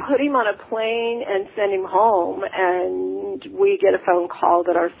 So they put him on a plane and send him home, and we get a phone call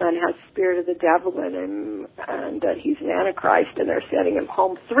that our son has the spirit of the devil in him and that he's an antichrist, and they're sending him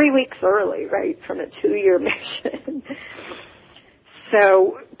home 3 weeks early, right, from a 2-year mission.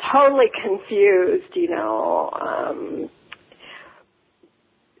 So totally confused, you know.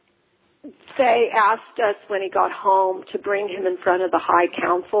 They asked us when he got home to bring him in front of the High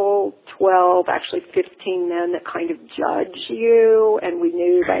Council, 15 men that kind of judge you, and we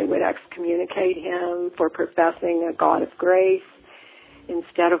knew they would excommunicate him for professing a God of grace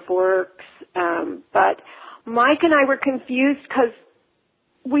instead of works. But Mike and I were confused because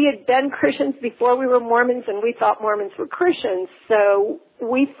we had been Christians before we were Mormons, and we thought Mormons were Christians, so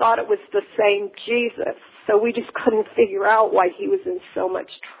we thought it was the same Jesus. So we just couldn't figure out why he was in so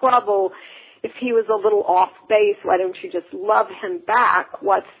much trouble. If he was a little off base, why don't you just love him back?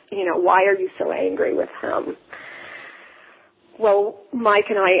 Why are you so angry with him? Well, Mike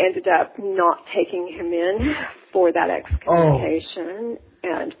and I ended up not taking him in for that excommunication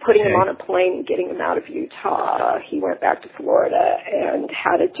and putting him on a plane and getting him out of Utah. He went back to Florida and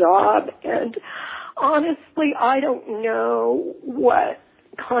had a job. And honestly, I don't know what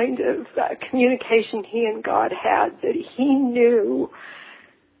kind of communication he and God had, that he knew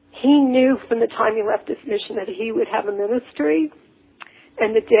from the time he left his mission that he would have a ministry.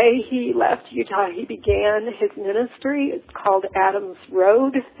 And the day he left Utah, he began his ministry. It's called Adams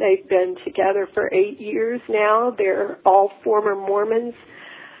Road. They've been together for 8 years now. They're all former Mormons.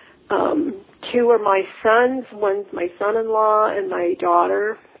 2 are my sons. One's my son-in-law and my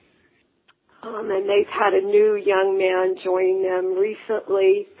daughter. And they've had a new young man join them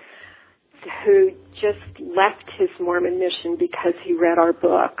recently who just left his Mormon mission because he read our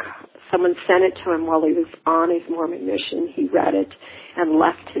book. Someone sent it to him while he was on his Mormon mission. He read it and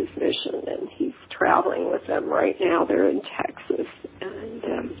left his mission, and he's traveling with them right now. They're in Texas, and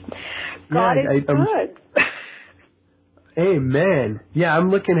God is good. Amen. Yeah, I'm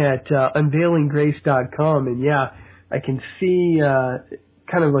looking at unveilinggrace.com, and I can see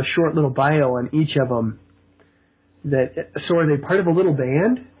kind of a short little bio on each of them. So are they part of a little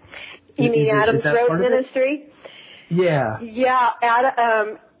band? You mean Adams Road Ministry? Yeah. Yeah,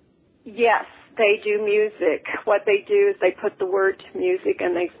 yes, they do music. What they do is they put the word to music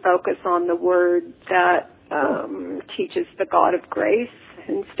and they focus on the word that teaches the God of grace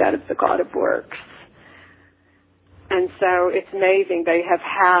instead of the God of works. And so it's amazing. They have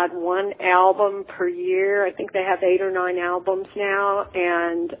had 1 album per year. I think they have 8 or 9 albums now,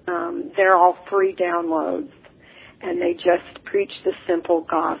 and they're all free downloads. And they just preach the simple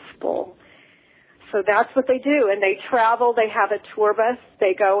gospel. So that's what they do. And they travel. They have a tour bus.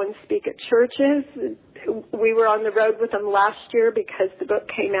 They go and speak at churches. We were on the road with them last year because the book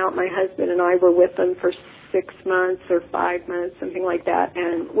came out. My husband and I were with them for 6 months or 5 months, something like that.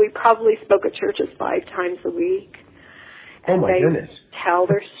 And we probably spoke at churches 5 times a week. And they tell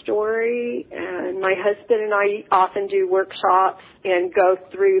their story. And my husband and I often do workshops and go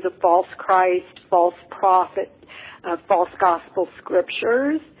through the false Christ, false prophet, false gospel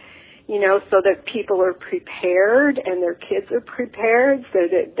scriptures, so that people are prepared and their kids are prepared so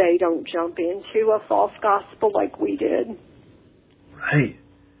that they don't jump into a false gospel like we did. Right.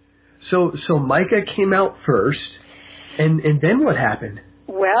 So Micah came out first, and then what happened?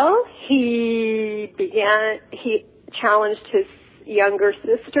 Well, he challenged his younger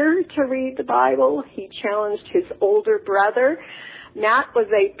sister to read the Bible. He challenged his older brother. Matt was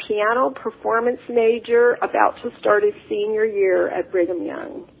a piano performance major about to start his senior year at Brigham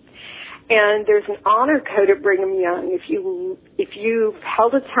Young. And there's an honor code at Brigham Young. If you've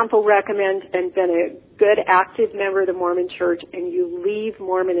held a temple recommend and been a good active member of the Mormon Church and you leave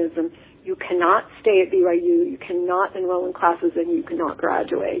Mormonism, You cannot stay at BYU. You cannot enroll in classes, and you cannot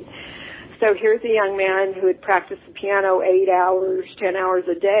graduate. So here's a young man who had practiced the piano 8 hours, 10 hours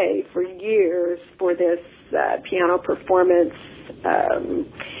a day for years for this piano performance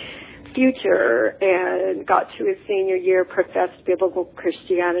future, and got to his senior year, professed biblical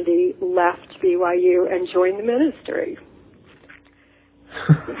Christianity, left BYU, and joined the ministry.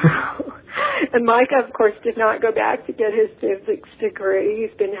 And Micah, of course, did not go back to get his physics degree.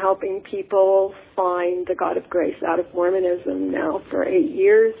 He's been helping people find the God of grace out of Mormonism now for 8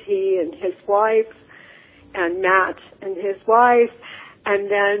 years. He and his wife, and Matt and his wife, and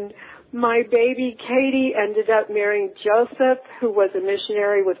then my baby Katie ended up marrying Joseph, who was a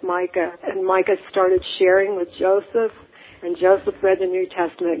missionary with Micah, and Micah started sharing with Joseph, and Joseph read the New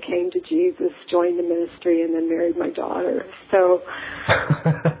Testament, came to Jesus, joined the ministry, and then married my daughter. So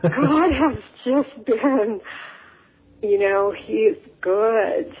God has just been, He is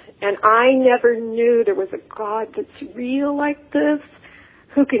good. And I never knew there was a God that's real like this,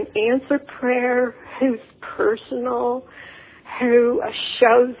 who can answer prayer, who's personal, who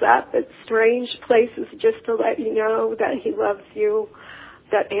shows up at strange places just to let you know that He loves you,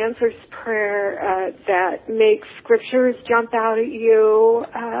 that answers prayer, that makes scriptures jump out at you,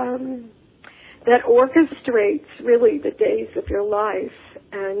 that orchestrates really the days of your life.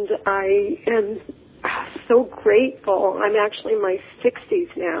 And I am so grateful. I'm actually in my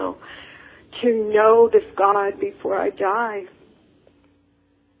 60s now to know this God before I die.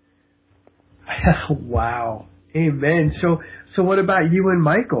 Wow. Amen. So what about you and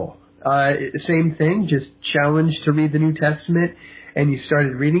Michael? Same thing, just challenged to read the New Testament, and you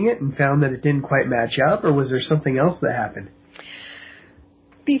started reading it and found that it didn't quite match up, or was there something else that happened?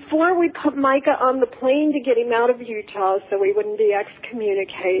 Before we put Micah on the plane to get him out of Utah so he wouldn't be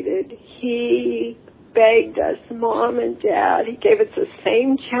excommunicated, he begged us, Mom and Dad, he gave us the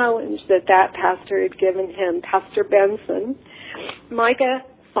same challenge that pastor had given him, Pastor Benson. Micah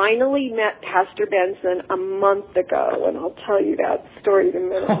finally met Pastor Benson a month ago, and I'll tell you that story in a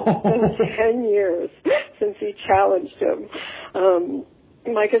minute. It's been 10 years since he challenged him.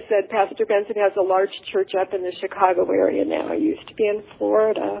 Micah said Pastor Benson has a large church up in the Chicago area now. He used to be in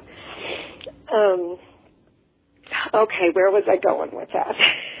Florida. Okay, where was I going with that?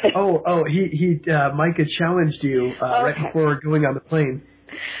 Micah challenged you right before going on the plane.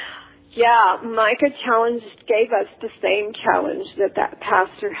 Yeah, Micah gave us the same challenge that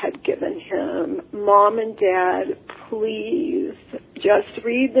pastor had given him. Mom and Dad, please just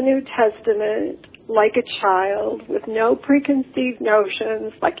read the New Testament like a child with no preconceived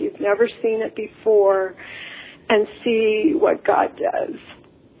notions, like you've never seen it before, and see what God does.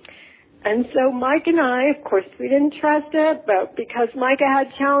 And so Mike and I, of course, we didn't trust it, but because Micah had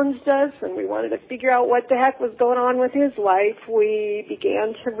challenged us and we wanted to figure out what the heck was going on with his life, we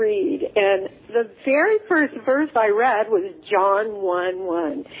began to read. And the very first verse I read was John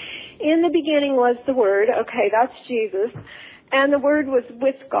 1:1. In the beginning was the Word. Okay, that's Jesus. And the Word was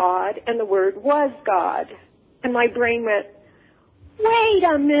with God, and the Word was God. And my brain went, wait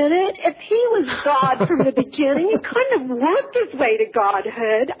a minute, if He was God from the beginning, He kind of worked His way to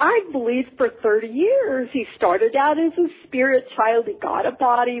Godhood. I believed for 30 years. He started out as a spirit child. He got a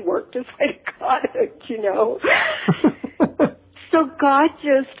body, worked His way to Godhood, So God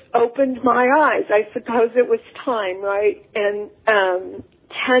just opened my eyes. I suppose it was time, right? And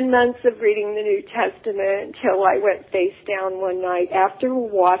 10 months of reading the New Testament until I went face down one night after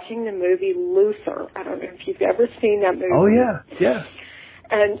watching the movie Luther. I don't know if you've ever seen that movie. Oh, yeah.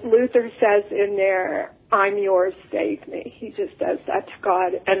 And Luther says in there, I'm yours, save me. He just does that to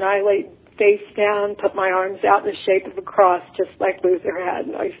God. And I laid face down, put my arms out in the shape of a cross, just like Luther had.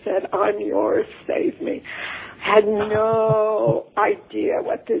 And I said, I'm yours, save me. I had no idea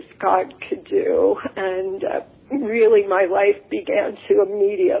what this God could do. And really my life began to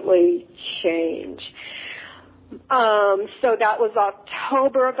immediately change. So that was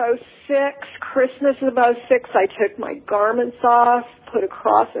October of 2006, Christmas of 2006. I took my garments off, put a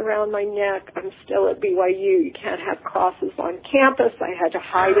cross around my neck. I'm still at BYU. You can't have crosses on campus. I had to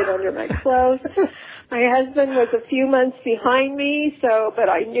hide it under my clothes. My husband was a few months behind me, but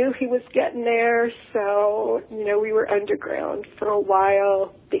I knew he was getting there. So, we were underground for a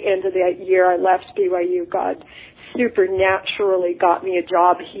while. The end of that year, I left BYU. God supernaturally got me a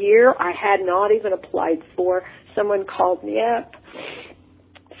job here. I had not even applied for. Someone called me up,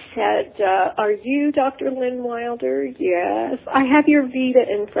 said, are you Dr. Lynn Wilder? Yes. I have your Vita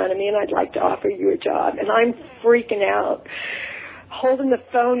in front of me, and I'd like to offer you a job. And I'm freaking out, holding the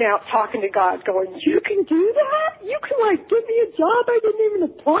phone out, talking to God, going, you can do that? You can, give me a job I didn't even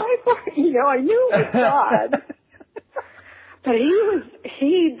apply for? I knew it was God.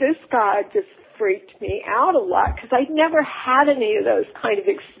 But this guy just freaked me out a lot because I'd never had any of those kind of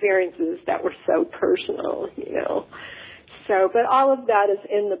experiences that were so personal, So, but all of that is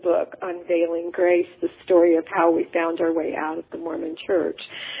in the book, Unveiling Grace, the story of how we found our way out of the Mormon Church.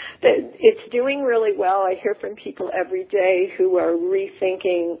 It's doing really well. I hear from people every day who are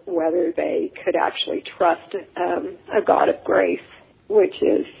rethinking whether they could actually trust a God of grace, which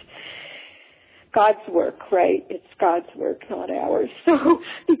is God's work, right? It's God's work, not ours. So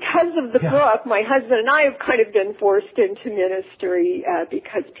because of the book, my husband and I have kind of been forced into ministry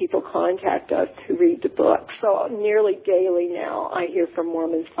because people contact us to read the book. So nearly daily now I hear from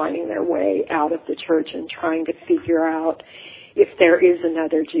Mormons finding their way out of the church and trying to figure out if there is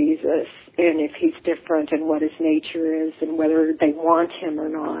another Jesus and if he's different and what his nature is and whether they want him or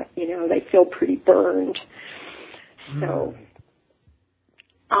not. They feel pretty burned. So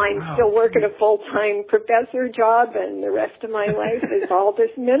I'm still working a full-time professor job, and the rest of my life is all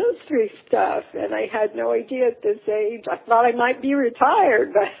this ministry stuff. And I had no idea at this age. I thought I might be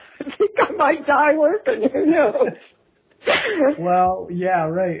retired, but I think I might die working. Who knows? Well, yeah,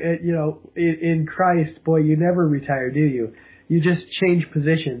 right. In Christ, boy, you never retire, do you? You just change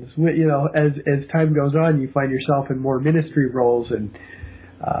positions. As time goes on, you find yourself in more ministry roles, and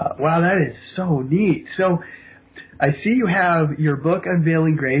wow, that is so neat. So I see you have your book,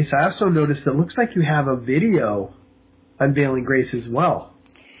 Unveiling Grace. I also noticed it looks like you have a video, Unveiling Grace, as well.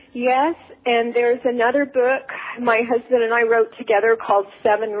 Yes, and there's another book my husband and I wrote together called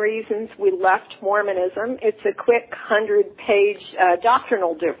 7 Reasons We Left Mormonism. It's a quick 100-page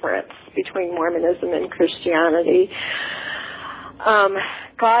doctrinal difference between Mormonism and Christianity.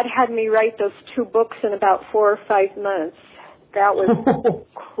 God had me write those 2 books in about 4 or 5 months. That was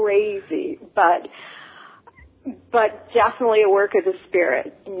crazy, but definitely a work of the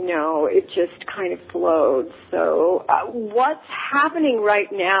Spirit. It just kind of flowed. So what's happening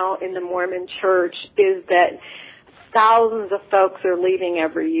right now in the Mormon Church is that thousands of folks are leaving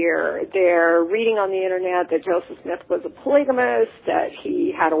every year. They're reading on the Internet that Joseph Smith was a polygamist, that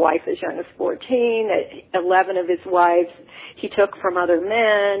he had a wife as young as 14, that 11 of his wives he took from other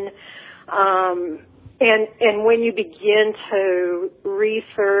men. And when you begin to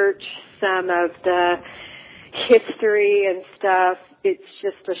research some of the history and stuff, it's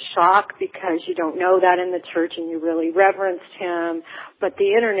just a shock because you don't know that in the church and you really reverenced him. But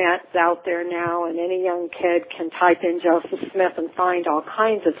the Internet's out there now, and any young kid can type in Joseph Smith and find all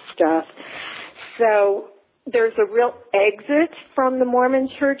kinds of stuff. So there's a real exit from the Mormon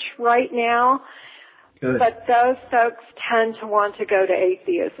Church right now. Good. But those folks tend to want to go to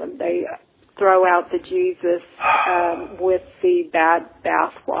atheism. They throw out the Jesus with the bad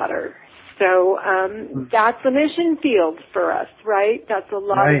bathwater. So that's a mission field for us, right? That's a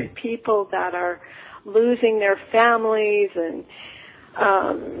lot of people that are losing their families and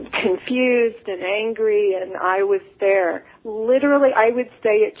confused and angry, and I was there. Literally, I would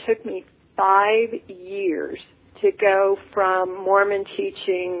say it took me 5 years to go from Mormon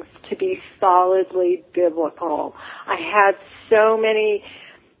teachings to be solidly biblical. I had so many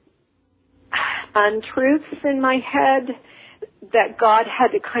untruths in my head that God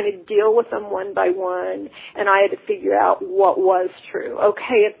had to kind of deal with them one by one, and I had to figure out what was true.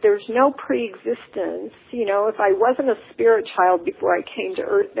 Okay, if there's no pre-existence, if I wasn't a spirit child before I came to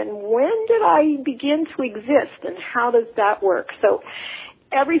earth, then when did I begin to exist, and how does that work? So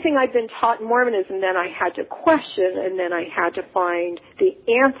everything I'd been taught in Mormonism, then I had to question, and then I had to find the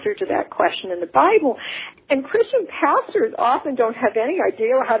answer to that question in the Bible. And Christian pastors often don't have any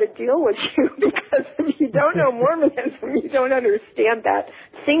idea how to deal with you because if you don't know Mormonism, you don't understand that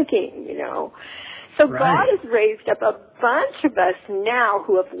thinking, So God has raised up a bunch of us now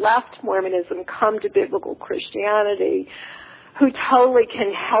who have left Mormonism, come to biblical Christianity, who totally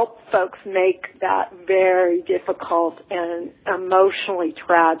can help folks make that very difficult and emotionally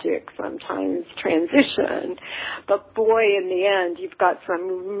tragic sometimes transition. But boy, in the end, you've got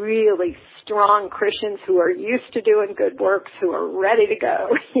some really strong Christians who are used to doing good works, who are ready to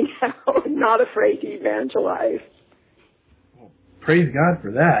go, not afraid to evangelize. Praise God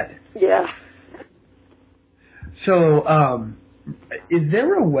for that. Yeah. So, is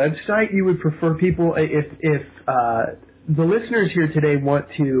there a website you would prefer people, if the listeners here today want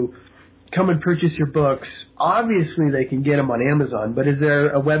to come and purchase your books, obviously they can get them on Amazon, but is there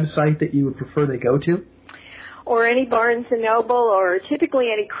a website that you would prefer they go to? Or any Barnes & Noble, or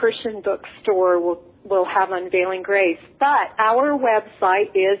typically any Christian bookstore will have Unveiling Grace. But our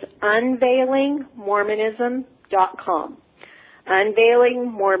website is unveilingmormonism.com.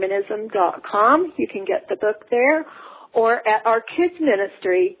 Unveilingmormonism.com. You can get the book there. Or at our kids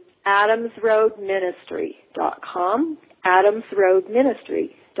ministry, adamsroadministry.com.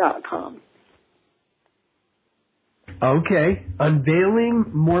 adamsroadministry.com. Okay,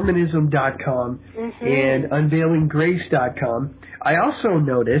 unveilingmormonism.com and unveilinggrace.com. I also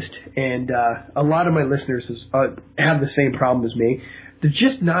noticed, and a lot of my listeners have the same problem as me, there's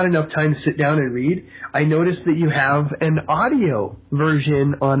just not enough time to sit down and read. I noticed that you have an audio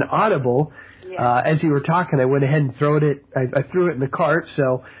version on Audible. As you were talking, I went ahead and threw it in the cart,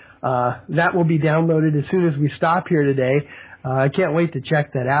 so that will be downloaded as soon as we stop here today. I can't wait to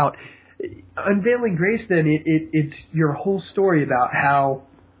check that out. Unveiling Grace, then, it's your whole story about how,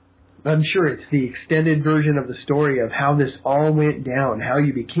 I'm sure it's the extended version of the story of how this all went down, how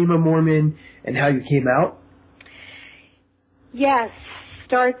you became a Mormon and how you came out? Yes.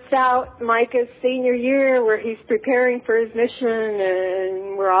 Starts out Micah's senior year where he's preparing for his mission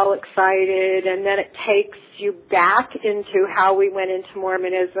and we're all excited, and then it takes you back into how we went into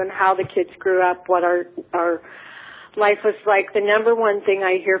Mormonism, how the kids grew up, what our life was like. The number one thing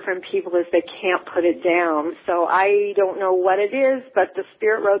I hear from people is they can't put it down. So I don't know what it is, but the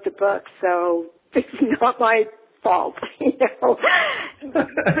Spirit wrote the book, so it's not my fault, you know.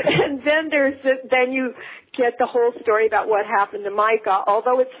 And then then you get the whole story about what happened to Micah,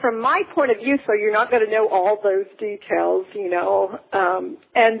 although it's from my point of view, so you're not going to know all those details, you know.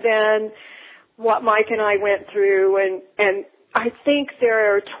 And then what Mike and I went through, and I think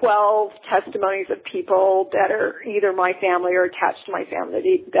there are 12 testimonies of people that are either my family or attached to my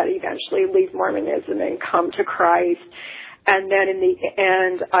family that eventually leave Mormonism and come to Christ. And then in the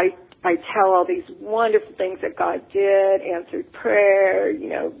end, I tell all these wonderful things that God did, answered prayer, you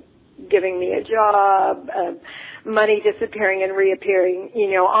know, giving me a job, money disappearing and reappearing, you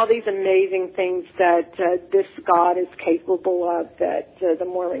know, all these amazing things that this God is capable of that the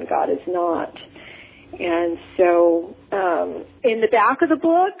Mormon God is not. And so in the back of the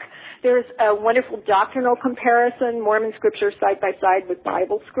book, there's a wonderful doctrinal comparison, Mormon scripture side by side with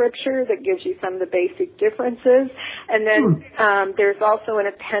Bible scripture that gives you some of the basic differences. And then there's also an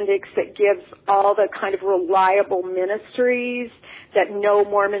appendix that gives all the kind of reliable ministries that know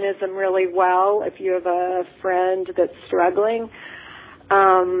Mormonism really well if you have a friend that's struggling.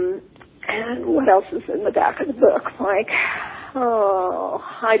 And what else is in the back of the book, Mike? Oh,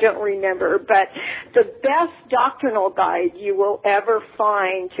 I don't remember, but the best doctrinal guide you will ever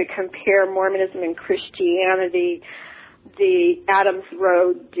find to compare Mormonism and Christianity, the Adams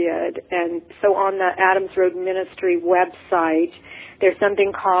Road did. And so on the Adams Road Ministry website, there's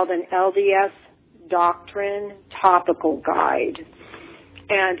something called an LDS Doctrine Topical Guide.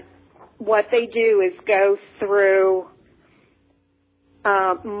 And what they do is go through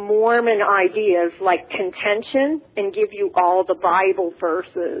Mormon ideas like contention and give you all the Bible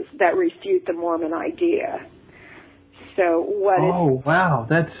verses that refute the Mormon idea. So wow,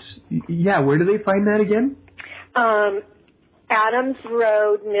 where do they find that again?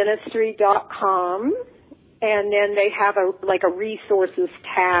 AdamsRoadMinistry.com, and then they have a resources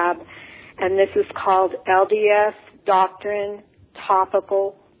tab, and this is called LDS Doctrine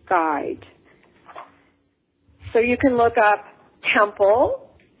Topical Guide. So you can look up temple,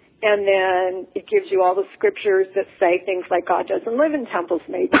 and then it gives you all the scriptures that say things like God doesn't live in temples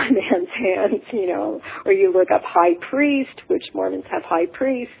made by man's hands, you know, or you look up high priest, which Mormons have high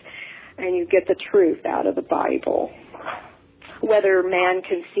priests, and you get the truth out of the Bible. Whether man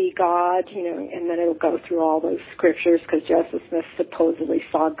can see God, you know, and then it'll go through all those scriptures because Joseph Smith supposedly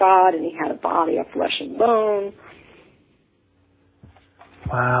saw God and he had a body of flesh and bone.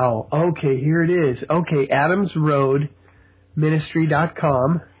 Wow. Okay, here it is. Okay,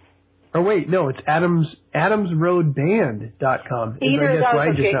 AdamsRoadMinistry.com. Oh, wait, no, it's AdamsRoadBand.com. Either of those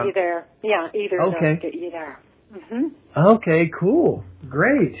will get you there. Yeah, either of those get you there. Mm-hmm. Okay, cool.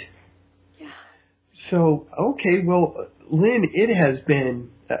 Great. Yeah. So, okay, well, Lynn, it has been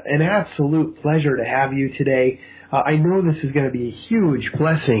an absolute pleasure to have you today. I know this is going to be a huge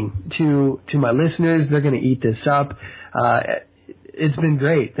blessing to my listeners. They're going to eat this up. It's been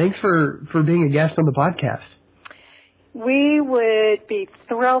great. Thanks for being a guest on the podcast. We would be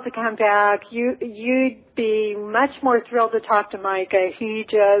thrilled to come back. You'd be much more thrilled to talk to Micah. He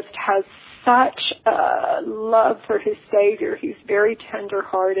just has such a love for his Savior. He's very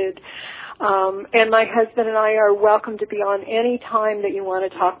tender-hearted. And my husband and I are welcome to be on any time that you want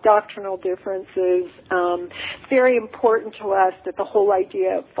to talk doctrinal differences. It's very important to us that the whole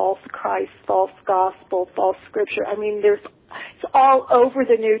idea of false Christ, false gospel, false scripture, I mean, it's all over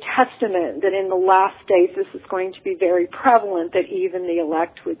the New Testament that in the last days this is going to be very prevalent, that even the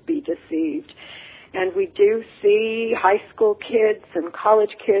elect would be deceived. And we do see high school kids and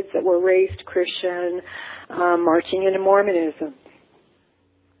college kids that were raised Christian marching into Mormonism.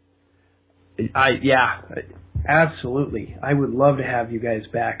 Absolutely. I would love to have you guys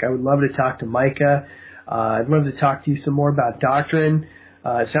back. I would love to talk to Micah. I'd love to talk to you some more about doctrine.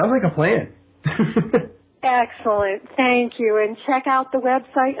 It sounds like a plan. Excellent. Thank you. And check out the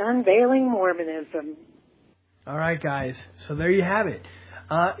website, Unveiling Mormonism. All right, guys. So there you have it.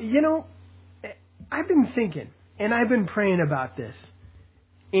 I've been thinking, and I've been praying about this.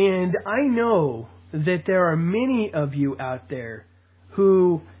 And I know that there are many of you out there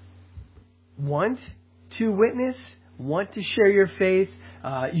who want to witness, want to share your faith.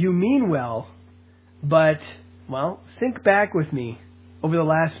 You mean well, but, think back with me over the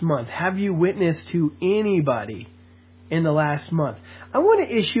last month. Have you witnessed to anybody in the last month? I want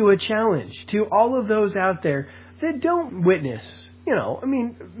to issue a challenge to all of those out there that don't witness.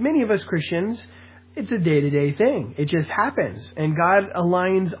 Many of us Christians, it's a day-to-day thing. It just happens. And God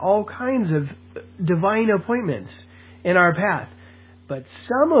aligns all kinds of divine appointments in our path. But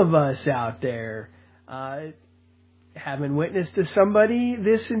some of us out there haven't witnessed to somebody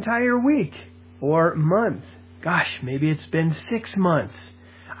this entire week or month. Gosh, maybe it's been 6 months.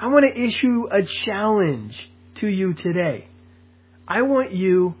 I want to issue a challenge to you today. I want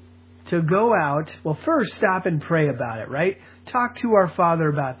you to go out. Well, first stop and pray about it, right? Talk to our Father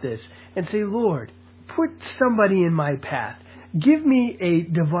about this and say, Lord, put somebody in my path. Give me a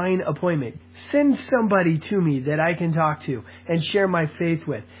divine appointment. Send somebody to me that I can talk to and share my faith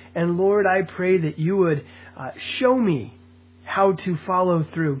with. And Lord, I pray that you would show me how to follow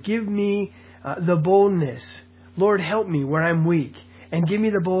through. Give me the boldness. Lord, help me where I'm weak. And give me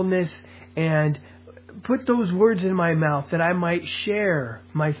the boldness and put those words in my mouth that I might share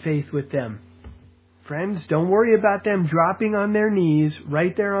my faith with them. Friends, don't worry about them dropping on their knees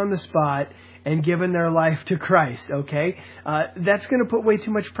right there on the spot and giving their life to Christ, okay? That's going to put way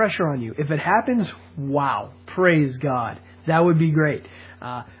too much pressure on you. If it happens, wow, praise God. That would be great.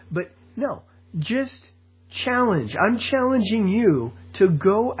 But no, just challenge. I'm challenging you to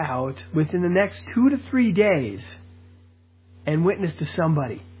go out within the next 2 to 3 days and witness to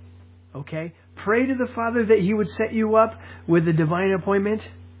somebody, okay? Pray to the Father that He would set you up with a divine appointment,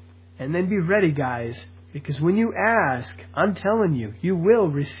 and then be ready, guys, because when you ask, I'm telling you, you will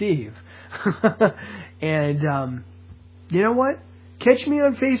receive. And you know what? Catch me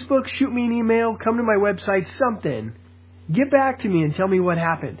on Facebook, shoot me an email, come to my website, something. Get back to me and tell me what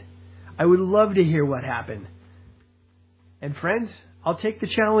happened. I would love to hear what happened. And friends, I'll take the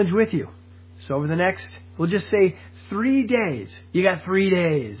challenge with you. So over the next, we'll just say 3 days. You got 3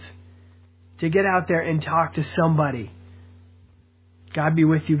 days to get out there and talk to somebody. God be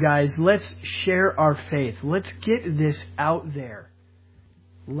with you guys. Let's share our faith. Let's get this out there.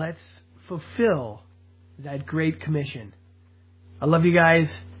 Let's fulfill that great commission. I love you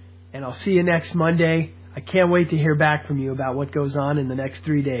guys, and I'll see you next Monday. I can't wait to hear back from you about what goes on in the next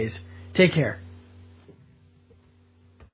 3 days. Take care.